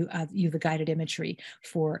get you the guided imagery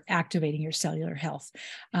for activating your cellular health.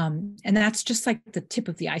 And that's just like the tip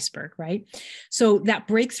of the iceberg, right? So that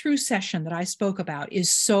breakthrough session that I spoke about is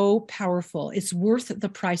so powerful. It's worth the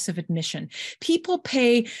price of admission. People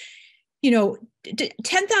pay,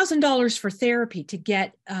 $10,000 for therapy to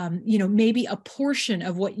get, maybe a portion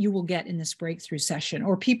of what you will get in this breakthrough session,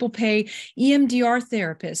 or people pay EMDR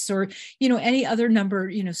therapists or, any other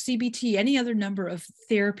number, CBT, any other number of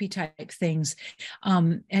therapy type things.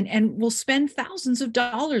 And we'll spend thousands of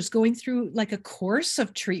dollars going through like a course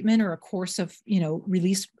of treatment or a course of,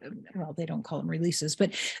 release. Well, they don't call them releases,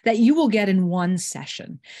 but that you will get in one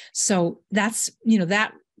session. So that's,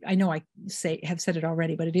 that I know I have said it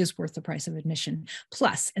already, but it is worth the price of admission.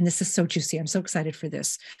 Plus, and this is so juicy, I'm so excited for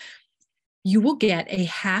this, you will get a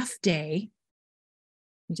half day.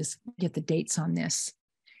 Let me just get the dates on this.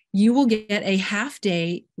 You will get a half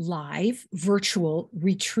day live virtual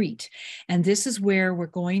retreat. And this is where we're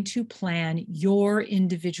going to plan your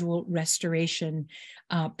individual restoration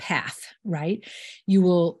path, right? You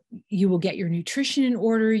will get your nutrition in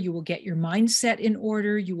order. You will get your mindset in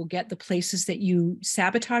order. You will get the places that you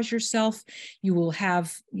sabotage yourself. You will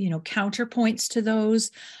have, counterpoints to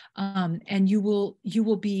those. And you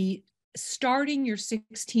will be starting your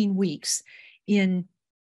 16 weeks in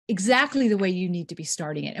exactly the way you need to be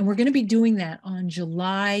starting it. And we're going to be doing that on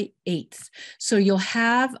July 8th. So you'll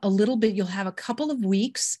have a couple of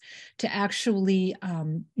weeks to actually,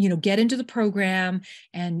 get into the program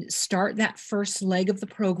and start that first leg of the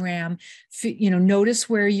program. Notice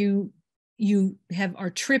where you are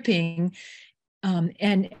tripping.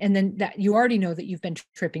 And then that you already know that you've been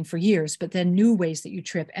tripping for years, but then new ways that you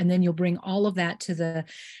trip. And then you'll bring all of that to the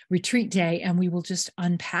retreat day and we will just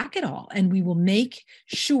unpack it all. And we will make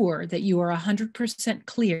sure that you are 100%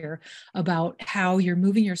 clear about how you're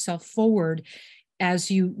moving yourself forward as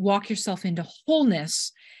you walk yourself into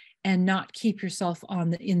wholeness and not keep yourself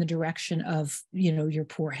in the direction of, your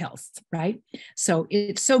poor health, right? So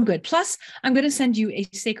it's so good. Plus, I'm going to send you a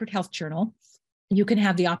Sacred Health Journal. You can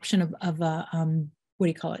have the option of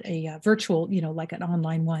a virtual, like an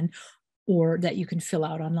online one, or that you can fill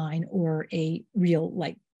out online, or a real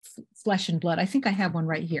like flesh and blood. I think I have one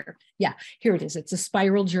right here. Yeah, here it is. It's a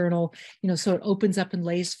spiral journal, so it opens up and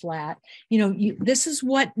lays flat.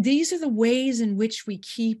 These are the ways in which we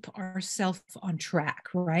keep ourselves on track,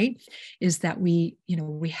 right? Is that we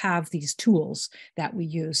have these tools that we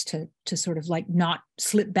use to sort of like not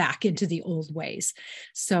slip back into the old ways.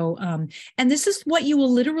 So, and this is what you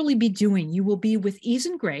will literally be doing. You will be with ease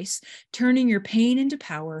and grace, turning your pain into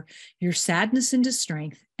power, your sadness into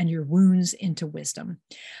strength, and your wounds into wisdom.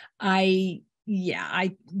 I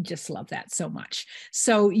just love that so much.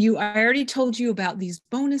 So I already told you about these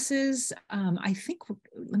bonuses. I think,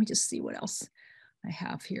 let me just see what else I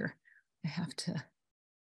have here. I have to,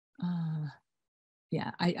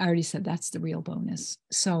 I already said that's the real bonus.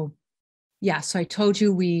 So so I told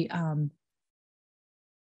you we're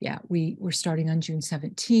starting on June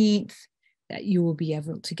 17th. That you will be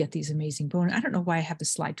able to get these amazing bonus. I don't know why I have the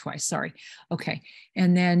slide twice. Sorry. Okay.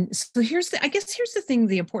 And then, so here's the thing,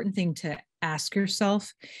 the important thing to ask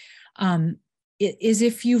yourself is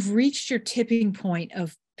if you've reached your tipping point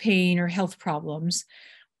of pain or health problems,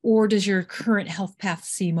 or does your current health path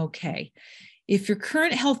seem okay? If your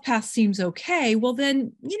current health path seems okay, well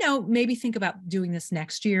then, maybe think about doing this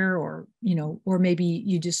next year, or, or maybe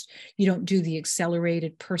you don't do the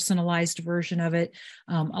accelerated personalized version of it.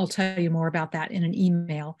 I'll tell you more about that in an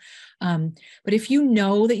email. But if you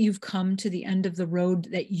know that you've come to the end of the road,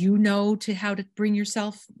 that to how to bring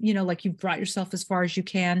yourself, like you've brought yourself as far as you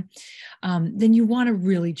can, then you want to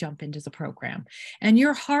really jump into the program. And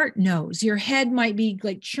your heart knows. Your head might be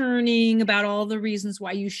like churning about all the reasons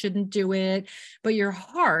why you shouldn't do it. But your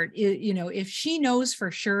heart, if she knows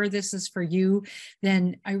for sure this is for you,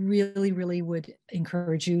 then I really, really would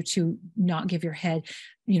encourage you to not give your head,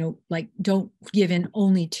 don't give in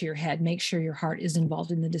only to your head. Make sure your heart is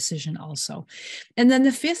involved in the decision also. And then the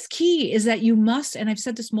 5th key is that you must, and I've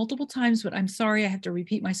said this multiple times, but I'm sorry I have to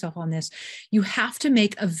repeat myself on this. You have to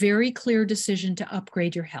make a very clear decision to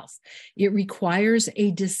upgrade your health. It requires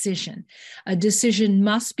a decision. A decision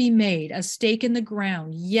must be made, a stake in the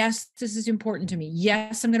ground. Yes, this is important to me.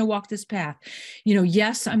 Yes, I'm going to walk this path.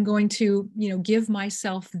 Yes, I'm going to, give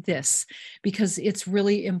myself this, because it's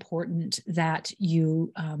really important that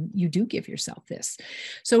you you do give yourself this.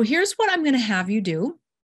 So here's what I'm going to have you do.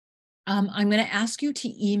 I'm going to ask you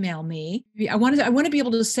to email me. I want to be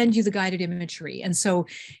able to send you the guided imagery. And so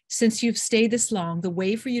since you've stayed this long, the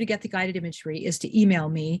way for you to get the guided imagery is to email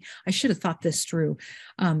me. I should have thought this through,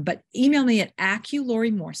 but email me at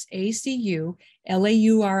AcuLaurie Morse, AcuLauriemorse.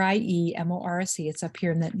 It's up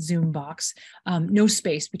here in that Zoom box. No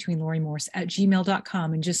space between Laurie Morse at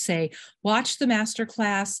gmail.com, and just say, watch the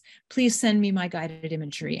masterclass. Please send me my guided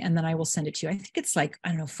imagery, and then I will send it to you. I think it's like, I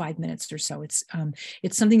don't know, 5 minutes or so. It's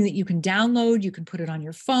something that you can download. You can put it on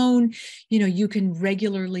your phone. You can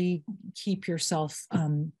regularly keep yourself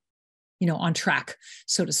on track,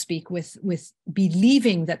 so to speak, with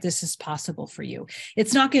believing that this is possible for you.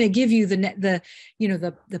 It's not going to give you the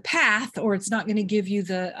path, or it's not going to give you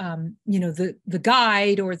the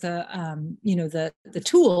guide or the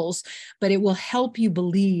tools, but it will help you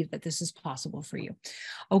believe that this is possible for you.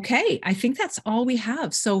 Okay, I think that's all we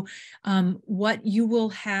have. So what you will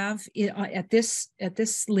have at this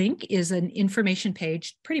link is an information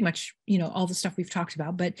page, pretty much all the stuff we've talked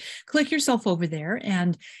about, but click yourself over there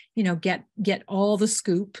and get all the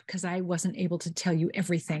scoop, because I wasn't able to tell you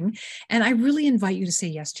everything. And I really invite you to say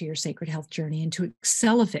yes to your sacred health journey and to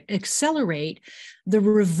accelerate the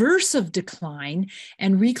reverse of decline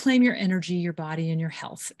and reclaim your energy, your body, and your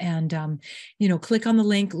health. And, click on the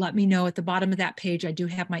link. Let me know at the bottom of that page. I do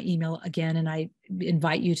have my email again, and I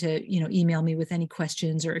invite you to, email me with any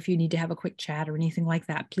questions, or if you need to have a quick chat or anything like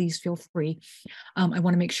that, please feel free. I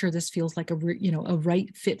want to make sure this feels like a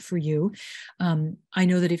right fit for you. I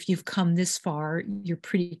know that if you've come this far, you're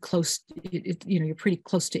pretty close. You're pretty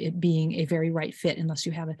close to it being a very right fit, unless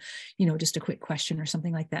you have just a quick question or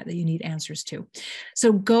something like that you need answers to.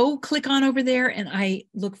 So go click on over there, and I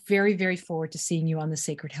look very, very forward to seeing you on the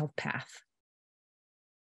sacred health path.